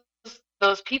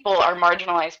those people are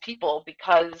marginalized people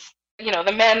because, you know,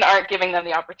 the men aren't giving them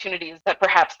the opportunities that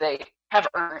perhaps they have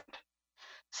earned.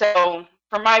 So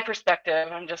from my perspective,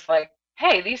 I'm just like,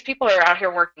 hey, these people are out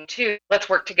here working too. Let's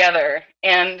work together.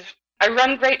 And I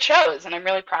run great shows, and I'm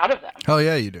really proud of them. Oh,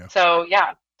 yeah, you do. So,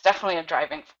 yeah, it's definitely a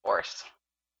driving force.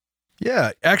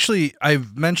 Yeah, actually, I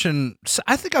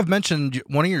think I've mentioned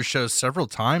one of your shows several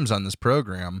times on this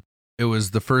program. It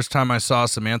was the first time I saw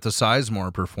Samantha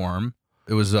Sizemore perform.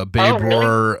 It was a Babe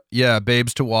Roar, yeah,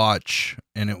 Babes to Watch,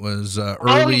 and it was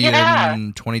early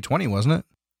in 2020, wasn't it?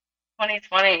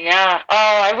 2020, yeah.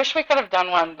 Oh, I wish we could have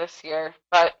done one this year,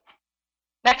 but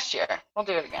Next year, we'll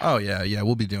do it again. Oh yeah,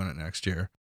 we'll be doing it next year.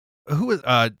 Who was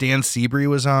Dan Seabury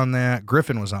was on that?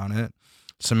 Griffin was on it.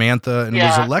 Samantha, and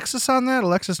was Alexis on that?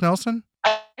 Alexis Nelson?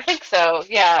 I think so.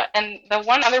 Yeah, and the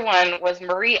one other one was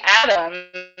Marie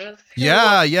Adams.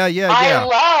 Yeah. I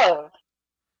love.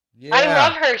 Yeah. I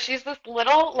love her. She's this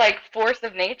little like force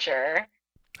of nature,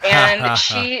 and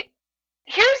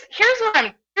here's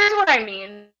what I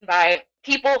mean by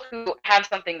people who have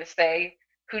something to say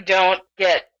who don't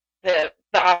get the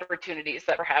opportunities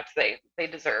that perhaps they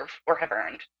deserve or have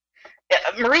earned.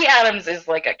 Marie Adams is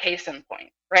like a case in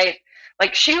point, right?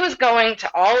 Like she was going to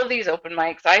all of these open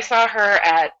mics. I saw her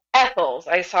at Ethel's.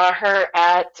 I saw her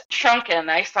at Shrunken.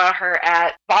 I saw her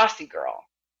at Bossy Girl.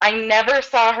 I never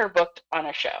saw her booked on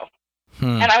a show.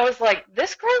 And I was like,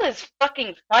 this girl is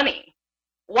fucking funny.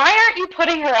 Why aren't you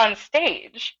putting her on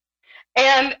stage?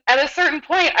 And at a certain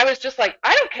point, I was just like,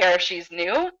 I don't care if she's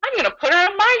new. I'm going to put her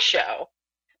on my show.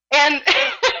 And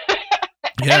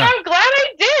and I'm glad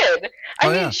I did. I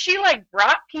mean, she like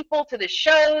brought people to the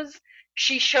shows.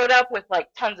 She showed up with like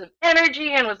tons of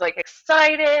energy and was like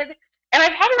excited. And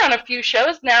I've had her on a few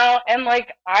shows now, and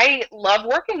like I love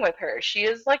working with her. She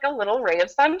is like a little ray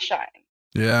of sunshine.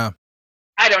 Yeah.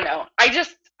 I don't know. I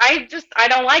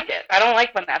don't like it. I don't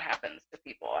like when that happens to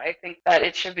people. I think that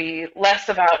it should be less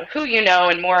about who you know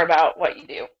and more about what you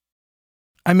do.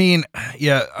 I mean,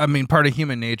 part of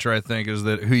human nature, I think, is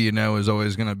that who you know is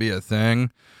always going to be a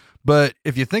thing. But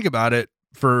if you think about it,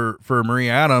 for Marie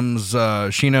Adams,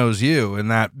 she knows you, and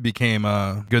that became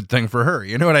a good thing for her.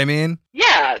 You know what I mean?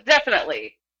 Yeah,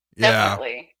 definitely. Yeah.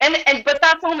 Definitely. And but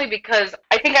that's only because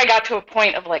I think I got to a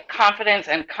point of like confidence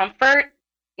and comfort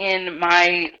in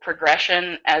my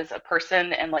progression as a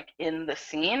person and like in the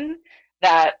scene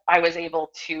that I was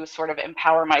able to sort of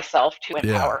empower myself to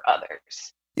empower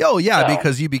others. Oh yeah, so,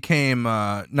 because you became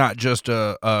not just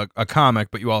a comic,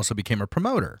 but you also became a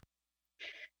promoter.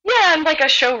 Yeah, and like a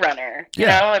showrunner, you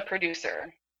know, a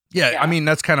producer. Yeah, I mean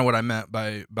that's kind of what I meant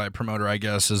by promoter, I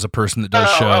guess, is a person that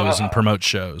does shows and promotes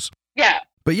shows. Yeah.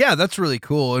 But yeah, that's really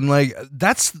cool. And like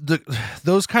that's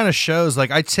those kind of shows,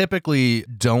 like I typically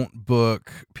don't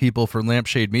book people for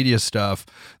Lampshade Media stuff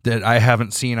that I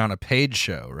haven't seen on a paid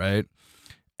show, right?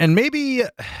 And maybe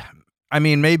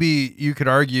you could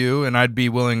argue, and I'd be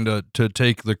willing to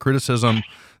take the criticism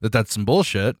that that's some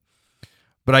bullshit.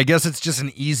 But I guess it's just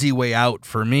an easy way out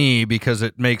for me because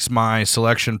it makes my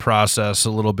selection process a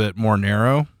little bit more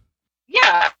narrow.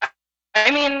 Yeah.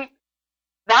 I mean,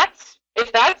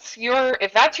 if that's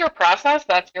your process,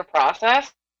 that's your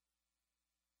process.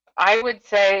 I would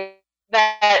say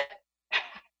that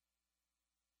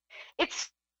it's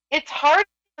hard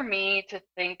for me to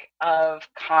think of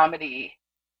comedy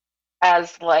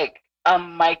as like a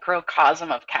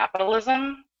microcosm of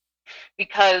capitalism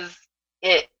because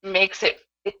it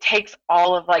takes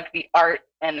all of like the art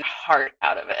and heart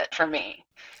out of it for me.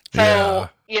 So,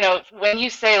 you know, when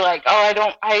you say like,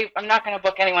 oh, I'm not going to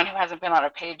book anyone who hasn't been on a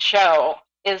paid show,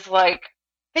 is like,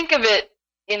 think of it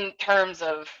in terms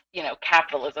of, you know,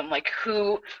 capitalism, like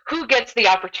who gets the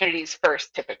opportunities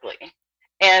first typically.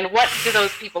 And what do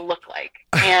those people look like?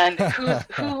 And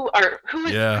who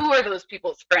are those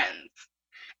people's friends?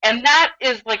 And that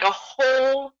is like a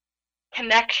whole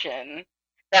connection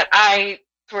that I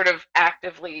sort of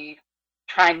actively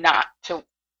try not to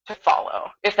follow,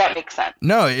 if that makes sense.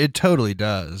 No, it totally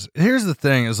does. Here's the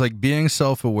thing, is like being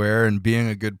self-aware and being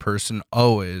a good person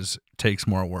always takes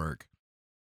more work.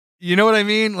 You know what I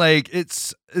mean? Like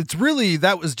it's really,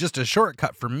 that was just a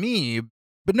shortcut for me.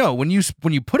 But no, when you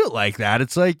put it like that,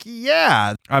 it's like,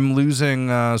 yeah, I'm losing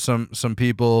some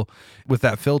people with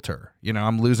that filter. You know,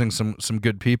 I'm losing some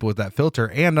good people with that filter,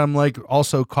 and I'm like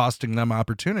also costing them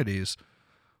opportunities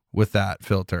with that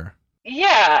filter.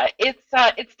 Yeah,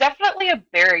 it's definitely a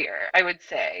barrier, I would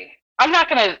say. I'm not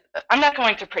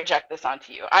going to project this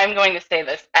onto you. I'm going to say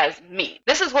this as me.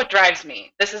 This is what drives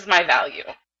me. This is my value,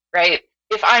 right?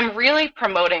 If I'm really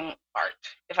promoting art,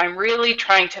 if I'm really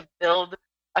trying to build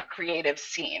a creative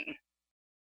scene,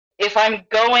 if I'm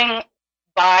going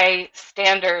by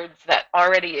standards that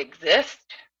already exist,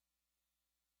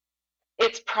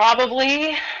 it's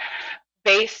probably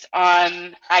based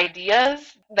on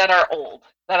ideas that are old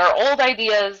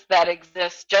ideas that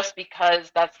exist just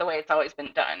because that's the way it's always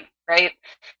been done, right?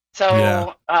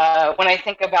 So when I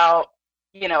think about,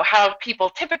 you know, how people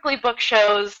typically book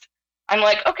shows, I'm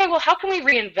like, okay, well, how can we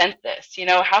reinvent this? You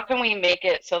know, how can we make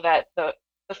it so that the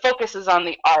focus is on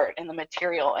the art and the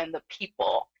material and the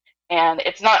people, and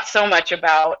it's not so much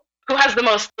about who has the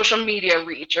most social media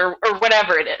reach or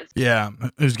whatever it is. Yeah,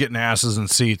 who's getting asses in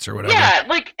seats or whatever. Yeah,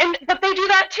 like, but they do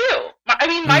that too. My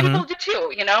Mhm. people do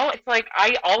too. You know, it's like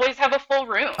I always have a full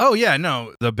room. Oh yeah,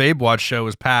 no, the Babe Watch show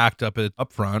was packed up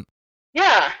front.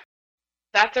 Yeah,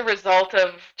 that's a result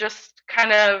of just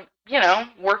kind of,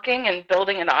 working and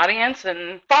building an audience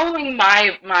and following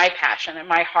my passion and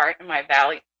my heart and my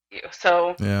value.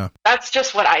 So Yeah. that's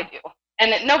just what I do,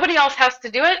 and nobody else has to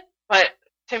do it. But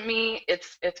to me,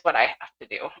 it's what I have to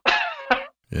do.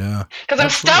 Yeah. Because I'm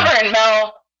stubborn,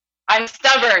 Mel. I'm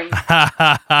stubborn.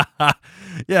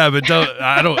 Yeah, but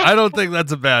I don't think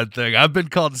that's a bad thing. I've been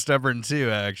called stubborn too,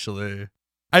 actually.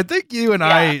 I think you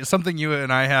and something you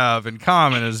and I have in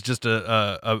common is just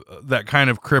a that kind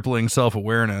of crippling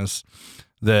self-awareness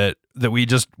that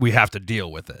we have to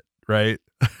deal with it, right?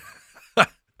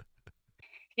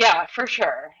 Yeah, for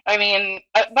sure. I mean,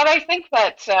 but I think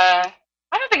that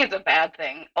I don't think it's a bad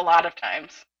thing a lot of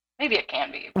times. Maybe it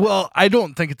can be. Well, I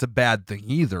don't think it's a bad thing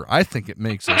either. I think it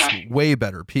makes us way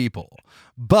better people.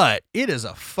 But it is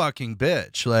a fucking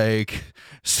bitch. Like,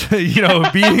 so,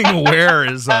 being aware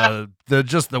is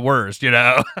just the worst,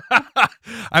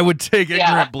 I would take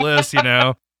ignorant bliss,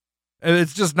 and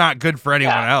it's just not good for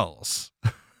anyone else.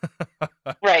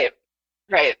 Right.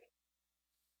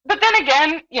 But then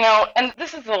again, and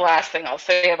this is the last thing I'll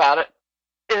say about it,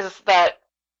 is that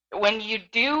when you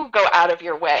do go out of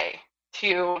your way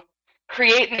to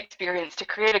create an experience, to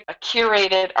create a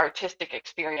curated artistic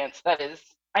experience that is,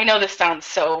 I know this sounds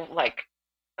so like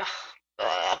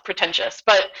pretentious,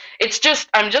 but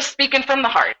I'm just speaking from the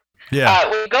heart. Yeah.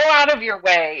 When you go out of your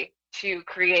way to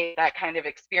create that kind of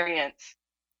experience,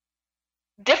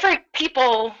 different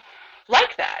people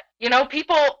like that.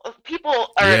 People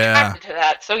are attracted to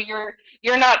that. So you're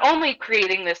not only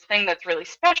creating this thing that's really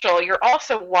special, you're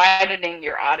also widening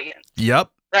your audience. Yep.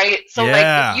 Right? So like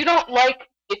if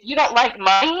you don't like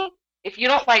money, if you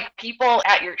don't like people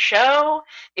at your show,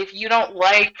 if you don't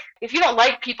like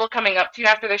people coming up to you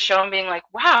after the show and being like,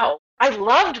 "Wow, I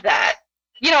loved that."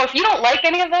 If you don't like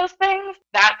any of those things,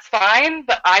 that's fine,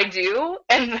 but I do,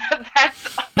 and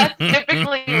that's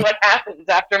typically what happens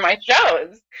after my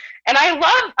shows. And I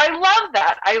love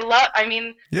that. I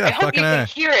hope you can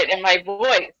hear it in my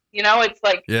voice. It's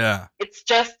like, it's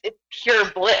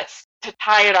pure bliss. To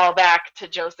tie it all back to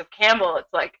Joseph Campbell,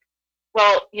 it's like,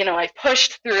 well, I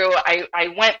pushed through,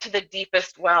 I went to the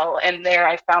deepest well, and there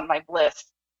I found my bliss,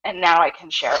 and now I can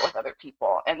share it with other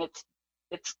people, and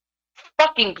it's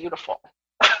fucking beautiful.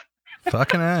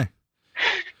 Fucking A.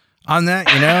 On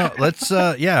that, let's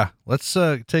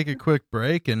take a quick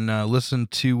break and listen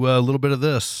to a little bit of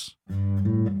this.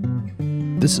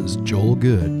 This is Joel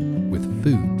Good with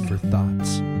Food for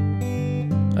Thoughts.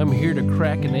 I'm here to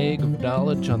crack an egg of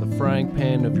knowledge on the frying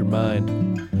pan of your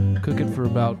mind. Cook it for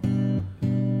about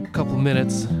a couple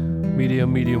minutes,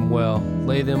 medium well.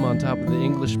 Lay them on top of the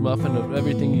English muffin of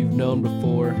everything you've known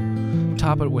before.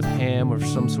 Top it with ham or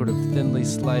some sort of thinly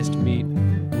sliced meat,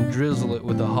 and drizzle it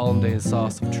with the hollandaise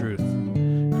sauce of truth,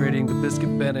 creating the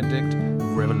biscuit Benedict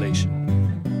of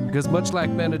revelation. Because much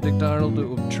like Benedict Arnold, it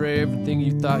will betray everything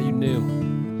you thought you knew.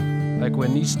 Like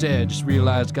when Nietzsche just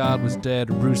realized God was dead,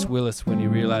 or Bruce Willis when he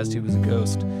realized he was a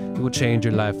ghost. It will change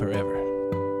your life forever.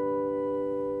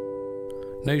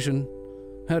 Nation,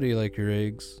 how do you like your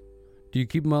eggs? Do you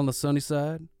keep them on the sunny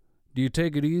side? Do you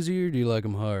take it easy, or do you like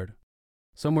them hard?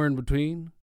 Somewhere in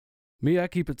between? Me, I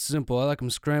keep it simple. I like them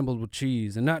scrambled with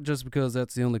cheese, and not just because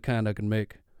that's the only kind I can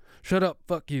make. Shut up,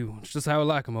 fuck you. It's just how I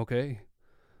like them, okay?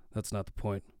 That's not the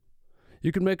point.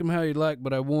 You can make them how you like,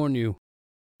 but I warn you,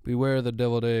 beware the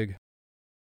deviled egg.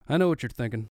 I know what you're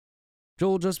thinking.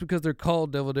 Joel, just because they're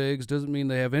called deviled eggs doesn't mean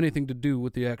they have anything to do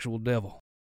with the actual devil.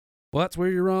 Well, that's where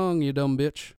you're wrong, you dumb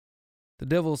bitch. The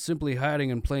devil is simply hiding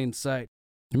in plain sight.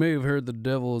 You may have heard the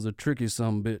devil is a tricky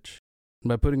sumbitch. And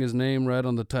by putting his name right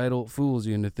on the title, it fools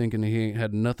you into thinking he ain't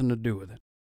had nothing to do with it.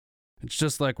 It's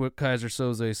just like what Kaiser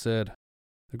Soze said.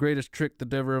 The greatest trick the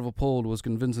devil ever pulled was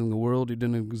convincing the world he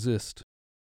didn't exist.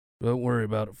 Don't worry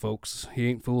about it, folks. He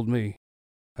ain't fooled me.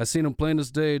 I seen him plain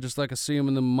as day, just like I see him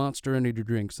in them Monster Energy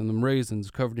drinks and them raisins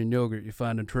covered in yogurt you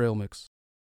find in trail mix.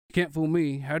 You can't fool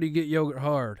me. How do you get yogurt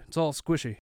hard? It's all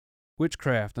squishy.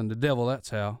 Witchcraft and the devil, that's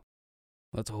how.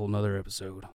 That's a whole nother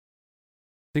episode.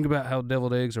 Think about how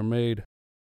deviled eggs are made.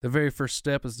 The very first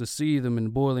step is to see them in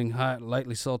boiling hot,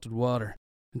 lightly salted water,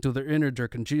 until their innards are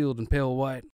congealed and pale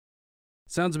white.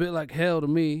 Sounds a bit like hell to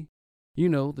me. You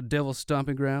know, the devil's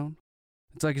stomping ground.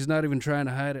 It's like he's not even trying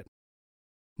to hide it.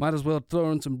 Might as well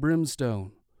throw in some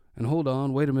brimstone. And hold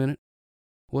on, wait a minute.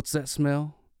 What's that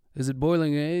smell? Is it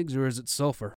boiling eggs or is it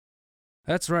sulfur?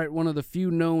 That's right, one of the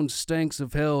few known stanks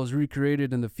of hell is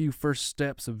recreated in the few first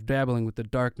steps of dabbling with the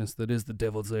darkness that is the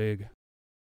devil's egg.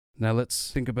 Now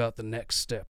let's think about the next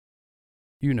step.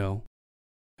 You know,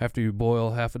 after you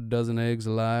boil half a dozen eggs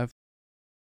alive.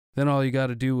 Then all you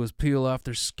gotta do is peel off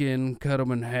their skin, cut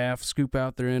them in half, scoop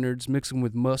out their innards, mix them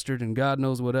with mustard and God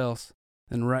knows what else,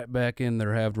 then right back in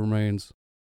their halved remains.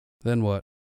 Then what?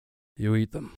 You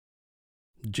eat them.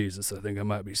 Jesus, I think I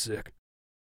might be sick.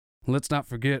 Let's not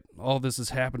forget, all this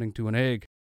is happening to an egg.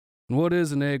 And what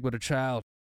is an egg but a child?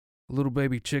 A little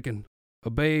baby chicken. A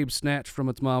babe snatched from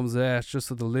its mom's ass just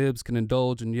so the libs can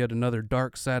indulge in yet another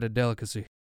dark-sided delicacy.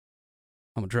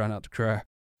 I'm gonna try not to cry.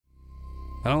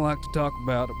 I don't like to talk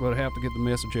about it, but I have to get the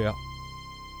message out.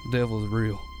 The devil is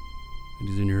real, and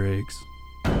he's in your eggs.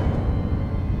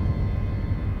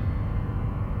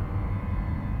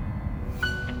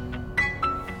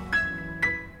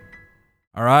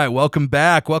 All right, welcome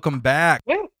back. Welcome back.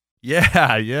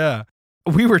 Yeah.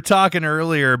 We were talking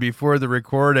earlier before the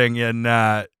recording,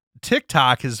 and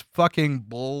TikTok has fucking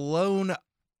blown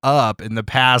up in the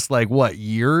past,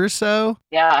 year or so?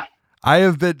 Yeah.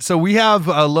 We have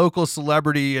a local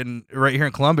celebrity right here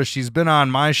in Columbus. She's been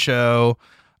on my show,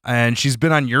 and she's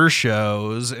been on your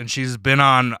shows, and she's been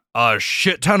on a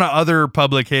shit ton of other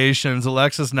publications.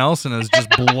 Alexis Nelson has just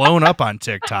blown up on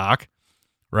TikTok,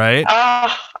 right?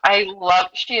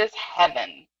 She is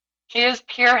heaven. She is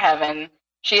pure heaven.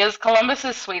 She is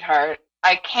Columbus's sweetheart.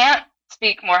 I can't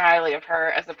speak more highly of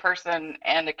her as a person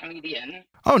and a comedian.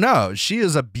 Oh, no. She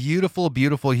is a beautiful,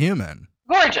 beautiful human.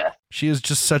 Gorgeous. She is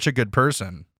just such a good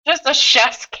person. Just a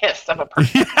chef's kiss of a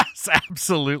person. Yes,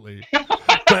 absolutely.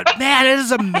 But, man, it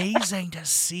is amazing to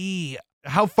see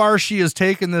how far she has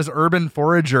taken this urban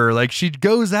forager. Like, she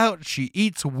goes out, she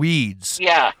eats weeds.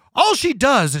 Yeah. All she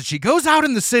does is she goes out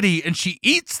in the city and she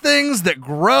eats things that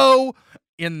grow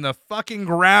in the fucking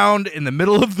ground in the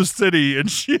middle of the city, and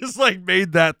she has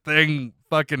made that thing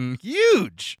fucking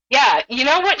huge. Yeah, you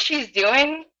know what she's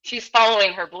doing? She's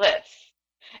following her bliss.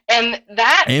 And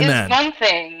that Amen. Is one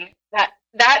thing that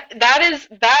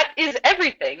is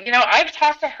everything. You know, I've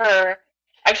talked to her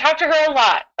a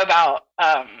lot about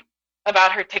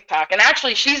her TikTok. And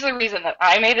actually she's the reason that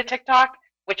I made a TikTok,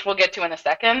 which we'll get to in a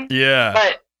second. Yeah.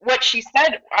 But what she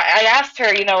said, I asked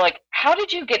her, how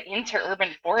did you get into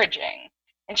urban foraging?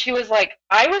 And she was like,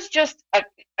 I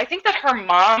think that her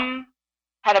mom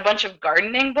had a bunch of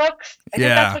gardening books. I think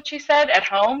that's what she said, at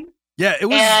home. Yeah, it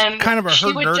was kind of her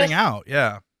nerding out.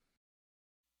 Yeah.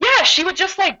 Yeah, she would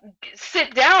just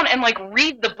sit down and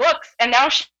read the books, and now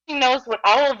she knows what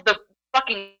all of the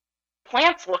fucking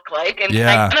plants look like and can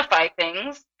identify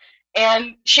things.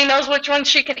 And she knows which ones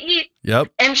she can eat.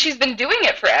 Yep. And she's been doing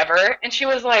it forever. And she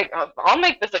was like, I'll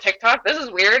make this a TikTok. This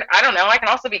is weird. I don't know. I can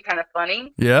also be kind of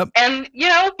funny. Yep. And,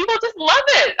 people just love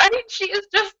it. I mean, she is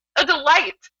just a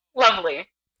delight. Lovely.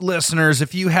 Listeners,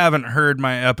 if you haven't heard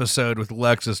my episode with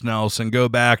Alexis Nelson, go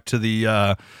back to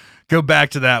that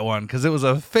one, because it was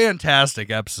a fantastic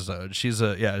episode. She's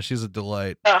a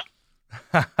delight.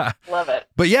 Love it.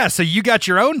 But yeah, so you got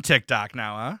your own TikTok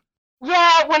now, huh?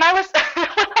 Yeah, when I was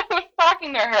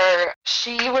talking to her,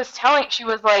 she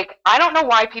was like, I don't know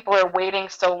why people are waiting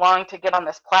so long to get on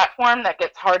this platform that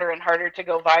gets harder and harder to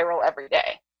go viral every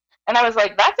day. And I was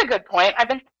like, that's a good point. I've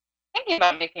been thinking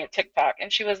about making a TikTok.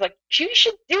 And she was like, you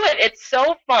should do it. It's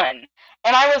so fun.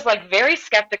 And I was very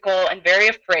skeptical and very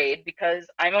afraid, because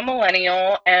I'm a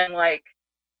millennial, and I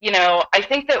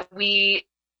think that we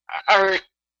are,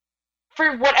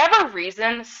 for whatever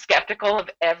reason, skeptical of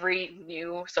every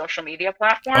new social media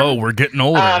platform. Oh, we're getting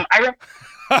older. I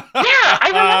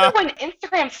remember when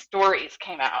Instagram stories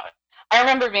came out. I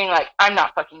remember being like, I'm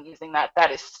not fucking using that.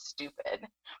 That is stupid.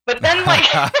 But then,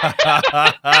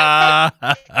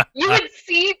 you would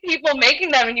see people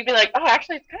making them, and you'd be like, oh,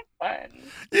 actually, it's kind of fun.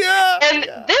 Yeah.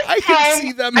 And this I time, can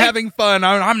see them having fun.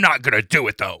 I'm not going to do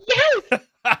it, though. Yes.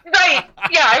 Right.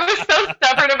 Yeah, I was so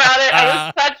stubborn about it.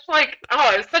 I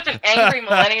was such an angry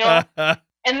millennial.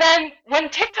 And then when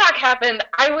TikTok happened,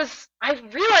 I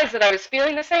realized that I was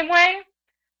feeling the same way.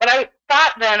 But I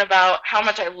thought then about how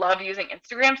much I love using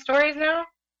Instagram stories now.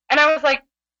 And I was like,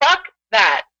 fuck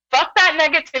that. Fuck that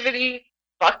negativity.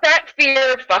 Fuck that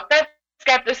fear. Fuck that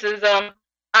skepticism.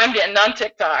 I'm getting on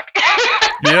TikTok.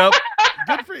 Yep.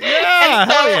 Good for you. Yeah,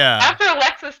 and so hell yeah. After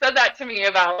Alexis said that to me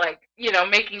about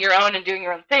making your own and doing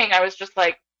your own thing, I was just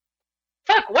like,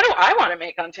 fuck, what do I want to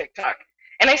make on TikTok?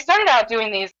 And I started out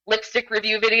doing these lipstick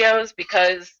review videos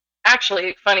because,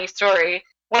 actually, funny story,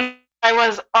 when I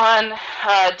was on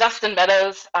Dustin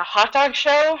Meadows' hot dog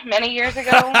show many years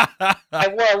ago, I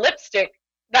wore a lipstick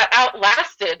that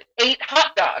outlasted 8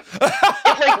 hot dogs.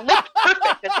 It looked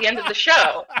perfect at the end of the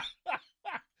show.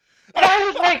 And I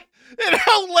was like, it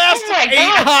outlasted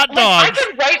oh 8 hot dogs. I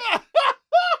could write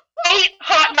 8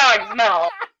 hot dogs,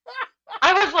 Mel.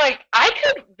 I was like, I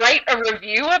could write a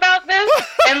review about this,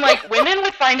 And like women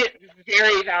would find it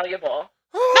very valuable.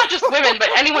 Not just women, but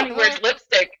anyone who wears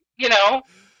lipstick,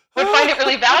 would find it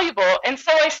really valuable. And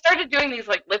so I started doing these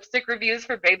like lipstick reviews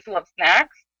for Babes Love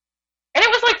Snacks. And it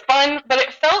was like fun, but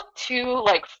it felt too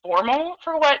like formal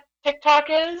for what TikTok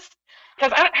is.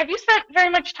 Because have you spent very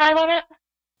much time on it?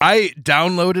 I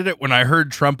downloaded it when I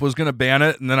heard Trump was going to ban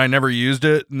it, and then I never used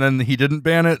it, and then he didn't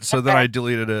ban it, so then I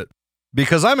deleted it.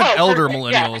 Because I'm an elder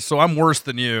millennial, so I'm worse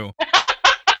than you.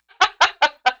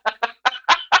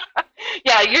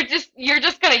 Yeah, you're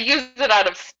just gonna use it out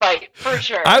of spite for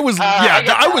sure. I was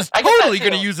totally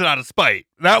gonna use it out of spite.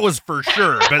 That was for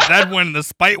sure. But then when the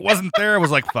spite wasn't there, I was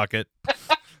like, fuck it.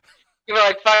 You were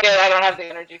like, fuck it, I don't have the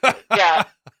energy for it. Yeah.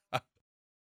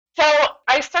 So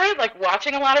I started like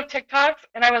watching a lot of TikToks,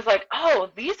 and I was like, oh,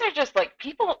 these are just like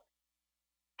people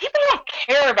don't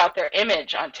care about their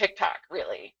image on TikTok,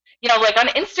 really. Like on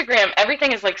Instagram,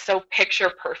 everything is like so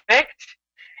picture perfect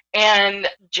and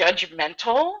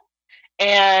judgmental.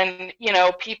 And,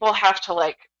 people have to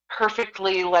like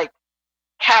perfectly like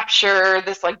capture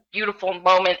this like beautiful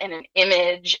moment in an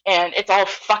image, and it's all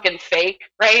fucking fake,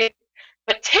 right?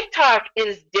 But TikTok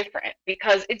is different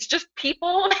because it's just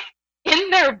people in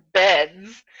their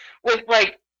beds with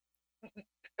like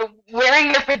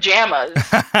wearing their pajamas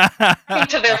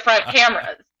into their front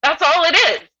cameras. That's all it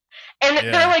is. And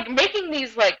they're like making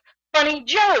these like funny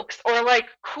jokes or like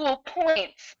cool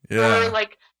points or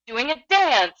like doing a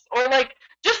dance or like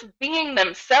just being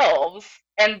themselves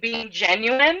and being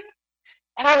genuine.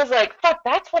 And I was like, fuck,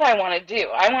 that's what I want to do.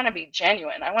 I want to be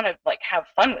genuine. I want to like have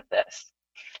fun with this.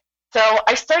 So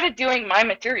I started doing my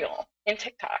material in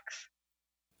TikToks.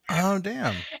 Oh,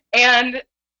 damn. And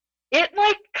it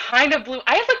like kind of blew.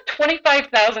 I have like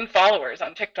 25,000 followers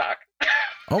on TikTok.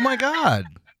 Oh my God.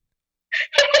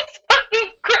 It's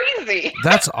fucking crazy.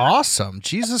 That's awesome.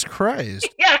 Jesus Christ.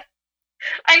 Yeah,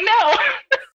 I know.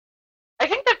 I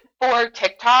think that for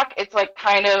TikTok, it's like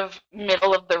kind of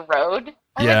middle of the road,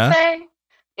 I would say.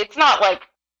 It's not like,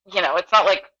 it's not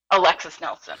like Alexis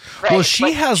Nelson, right? Well,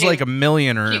 she has like 1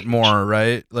 million or more,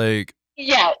 right? Like.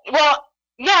 Yeah, well,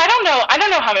 yeah, I don't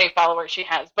know how many followers she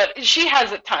has, but she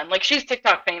has a ton. Like, she's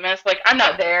TikTok famous. Like, I'm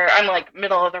not there. I'm like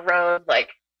middle of the road, like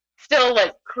still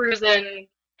like cruising.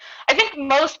 I think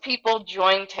most people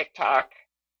join TikTok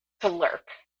to lurk,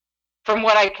 from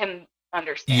what I can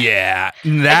understand. Yeah,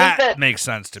 that makes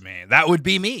sense to me. That would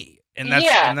be me, and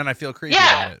then I feel creepy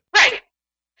about it. Right.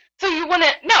 So you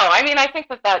wouldn't? No, I mean, I think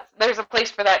that there's a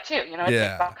place for that too. It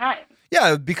takes all kinds.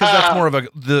 Yeah, because that's more of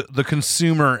the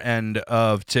consumer end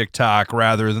of TikTok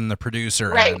rather than the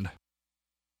producer end.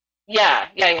 Yeah.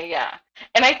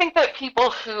 And I think that people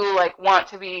who like want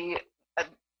to be,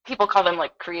 people call them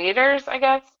like creators, I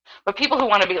guess, but people who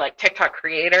want to be like TikTok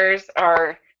creators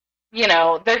are,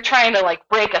 they're trying to like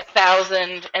break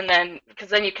 1,000, and then because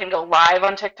then you can go live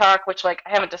on TikTok, which like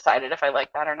I haven't decided if I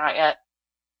like that or not yet.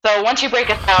 So once you break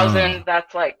 1,000,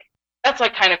 that's like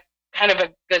kind of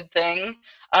a good thing.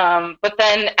 But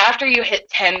then after you hit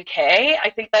 10K, I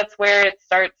think that's where it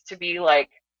starts to be like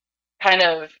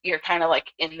you're kind of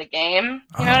like in the game.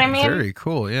 You know what I mean? Very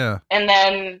cool, yeah. And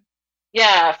then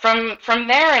from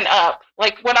there and up,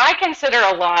 like what I consider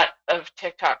a lot of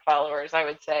TikTok followers, I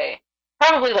would say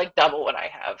probably like double what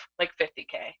I have, like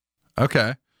 50K.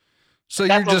 Okay. So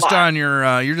you're just on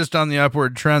you're just on the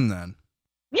upward trend then.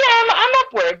 Yeah, I'm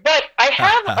upward, but I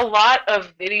have a lot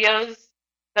of videos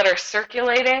that are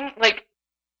circulating. Like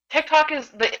TikTok is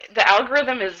the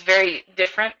algorithm is very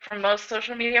different from most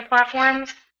social media platforms.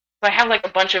 So I have like a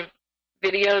bunch of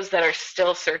videos that are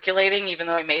still circulating, even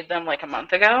though I made them like a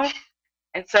month ago.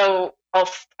 And so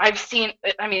I've seen,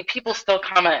 I mean, people still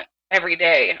comment every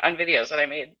day on videos that I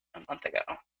made a month ago,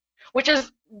 which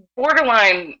is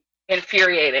borderline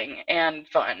infuriating and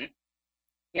fun.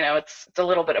 It's a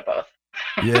little bit of both.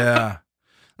 Yeah,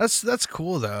 that's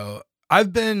cool though.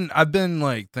 I've been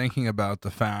like thinking about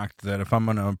the fact that if I'm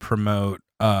gonna promote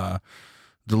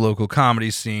the local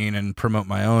comedy scene and promote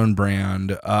my own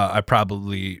brand, I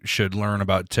probably should learn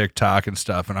about TikTok and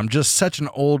stuff. And I'm just such an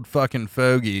old fucking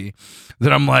fogey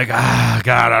that I'm like,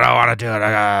 God, I don't want to do it,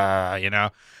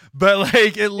 But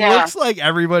like, it looks like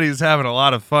everybody's having a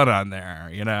lot of fun on there,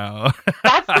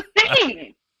 That's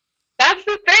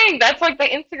the thing. That's like the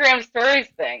Instagram stories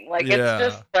thing. Like, it's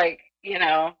just like,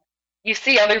 you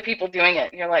see other people doing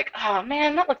it and you're like, oh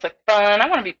man, that looks like fun. I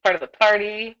want to be part of the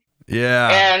party. Yeah.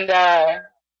 And, I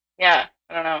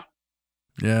don't know.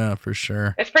 Yeah, for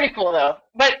sure. It's pretty cool though.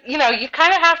 But, you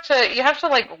kind of have to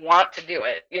like want to do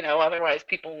it, otherwise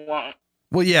people won't.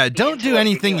 Well, yeah, don't do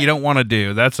anything you don't want to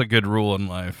do. That's a good rule in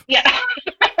life. Yeah.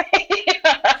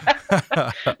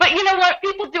 But you know what?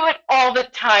 People do it all the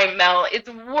time, Mel. It's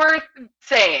worth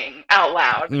saying out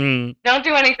loud. Don't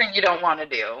do anything you don't want to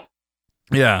do.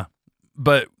 Yeah.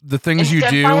 But the things you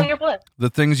Instead, follow do, your bliss. the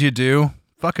things you do,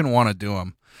 fucking want to do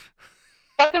them.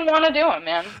 Fucking want to do it,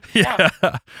 man. Yeah.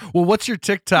 Well, what's your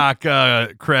TikTok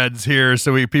creds here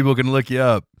so people can look you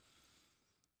up?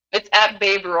 It's at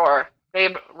Babe Roar.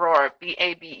 Babe Roar.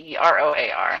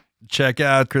 BABEROAR. Check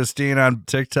out Christine on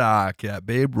TikTok at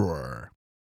Babe Roar.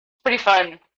 Pretty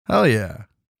fun. Hell yeah.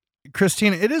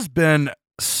 Christine, it has been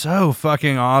so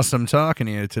fucking awesome talking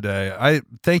to you today. I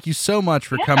thank you so much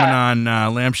for coming on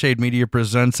Lampshade Media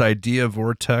Presents Idea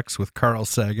Vortex with Carl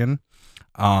Sagan.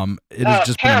 It has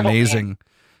just been amazing. Name.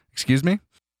 Excuse me?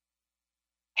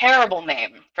 Terrible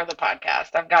name for the podcast.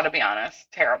 I've got to be honest.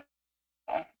 Terrible.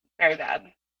 Very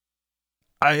bad.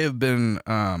 I have been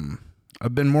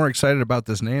I've been more excited about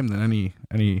this name than any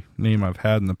name I've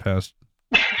had in the past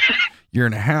year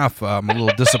and a half. I'm a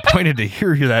little disappointed to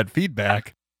hear that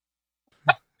feedback.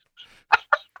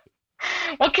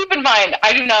 Well, keep in mind,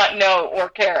 I do not know or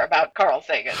care about Carl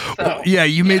Sagan. So, well, yeah,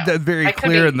 you made that very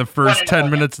clear in the first 10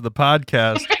 minutes of the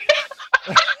podcast.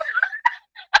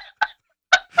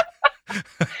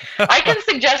 I can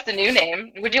suggest a new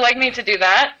name. Would you like me to do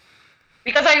that?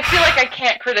 Because I feel like I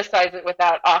can't criticize it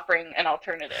without offering an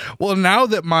alternative. Well, now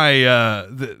that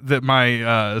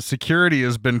my security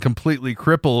has been completely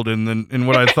crippled in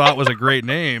what I thought was a great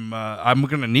name, I'm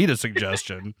going to need a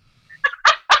suggestion.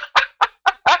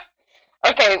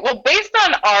 Okay, well, based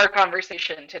on our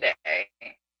conversation today,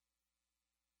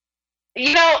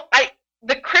 you know,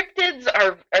 the cryptids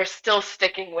are still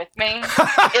sticking with me.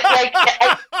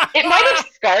 It might have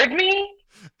scarred me.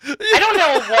 I don't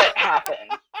know what happened.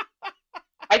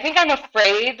 I think I'm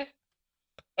afraid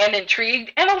and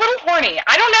intrigued and a little horny.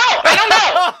 I don't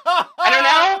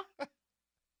know.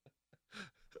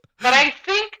 But I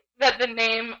think that the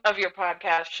name of your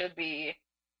podcast should be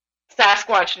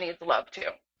Sasquatch Needs Love Too.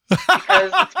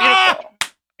 Because it's beautiful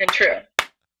and true.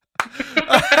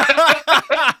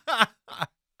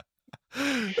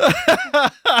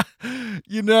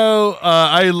 You know,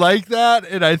 I like that,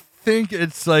 and I think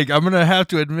it's like I'm gonna have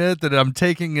to admit that I'm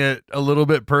taking it a little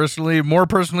bit personally, more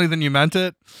personally than you meant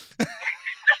it.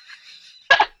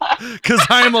 Because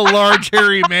I am a large,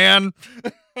 hairy man.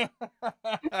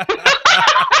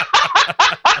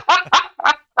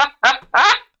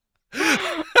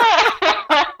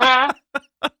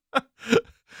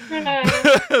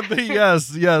 But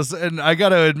yes, and I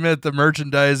gotta admit the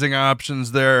merchandising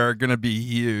options there are gonna be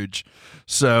huge.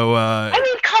 So I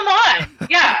mean, come on.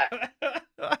 Yeah.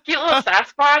 Cute little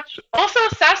Sasquatch. Also,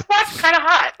 Sasquatch kind of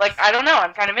hot. Like, I don't know.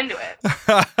 I'm kind of into it.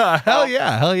 Hell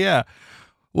yeah.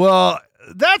 Well,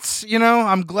 that's,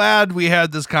 I'm glad we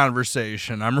had this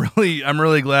conversation. I'm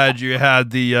really glad you had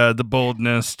the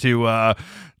boldness to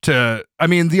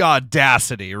the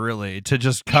audacity, really, to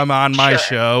just come on my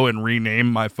show and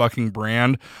rename my fucking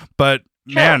brand. But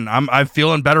man, I'm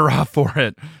feeling better off for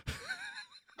it.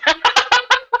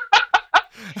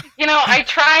 I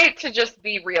try to just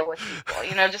be real with people,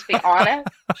 just be honest.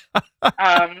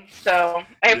 So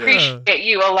I appreciate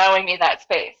you allowing me that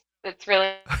space. It's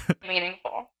really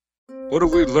meaningful. What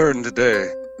have we learned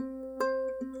today,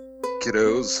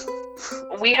 kiddos?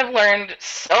 We have learned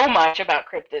so much about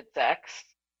cryptid sex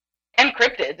and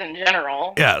cryptids in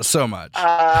general. Yeah, so much.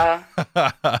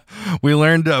 We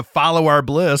learned to follow our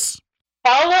bliss.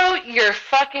 Follow your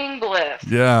fucking bliss.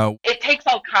 Yeah. It takes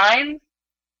all kinds.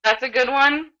 That's a good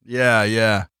one.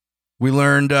 Yeah. We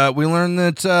learned that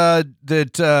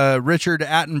Richard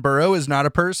Attenborough is not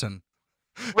a person.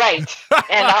 Right.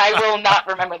 And I will not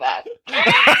remember that.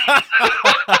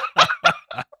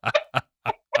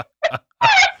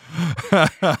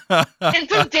 And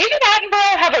does David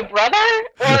Attenborough have a brother?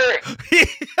 Or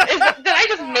did I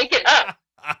just make it up?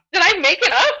 Did I make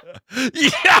it up?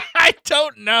 Yeah, I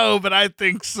don't know, but I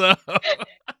think so.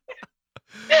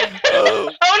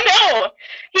 Oh no!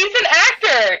 He's an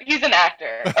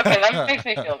actor. Okay, that makes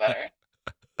me feel better.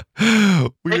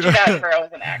 Richard Attenborough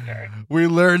is an actor. We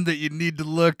learned that you need to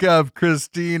look up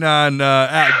Christine on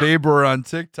at Babor on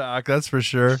TikTok. That's for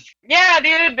sure. Yeah,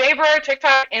 dude, Babor,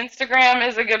 TikTok, Instagram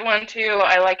is a good one too.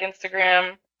 I like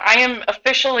Instagram. I am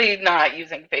officially not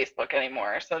using Facebook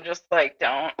anymore, so just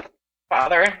don't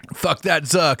bother. Fuck that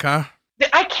Zuck, huh?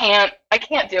 I can't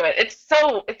do it. It's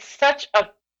such a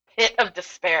pit of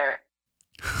despair.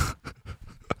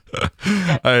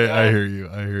 I hear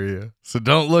you. So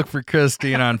don't look for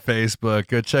Christine on Facebook.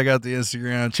 Go check out the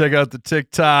Instagram, check out the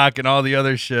TikTok and all the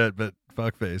other shit, but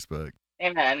fuck Facebook.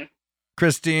 Amen.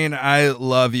 Christine, I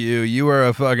love you. You are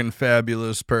a fucking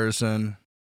fabulous person.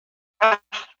 Oh,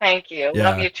 thank you. Yeah.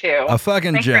 Love you too. A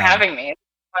fucking Thanks gem. for having me. It's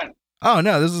fun. Oh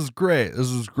no, this is great. This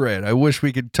is great. I wish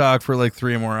we could talk for like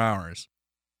 3 more hours.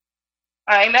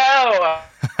 I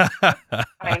know.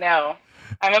 I know.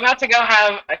 I'm about to go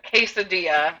have a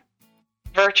quesadilla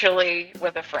virtually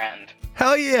with a friend.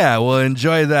 Hell yeah. Well,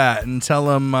 enjoy that and tell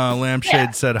them Lampshade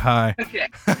Yeah. said hi. Okay.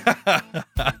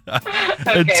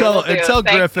 and tell will do. tell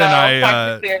Thanks, Griffin Mel.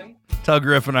 Talk to you soon. tell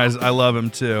Griffin I love him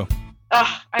too.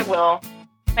 Oh, I will.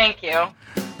 Thank you. All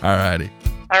Alrighty.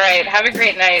 right. Have a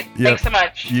great night. Yep. Thanks so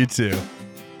much. You too.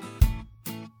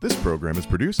 This program is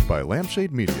produced by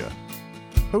Lampshade Media.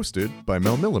 Hosted by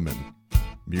Mel Milliman.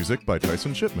 Music by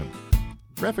Tyson Shipman.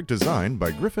 Graphic design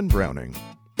by Griffin Browning.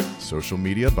 Social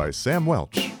media by Sam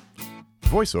Welch.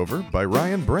 Voiceover by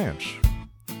Ryan Branch.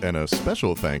 And a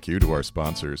special thank you to our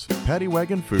sponsors, Paddy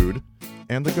Wagon Food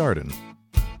and The Garden.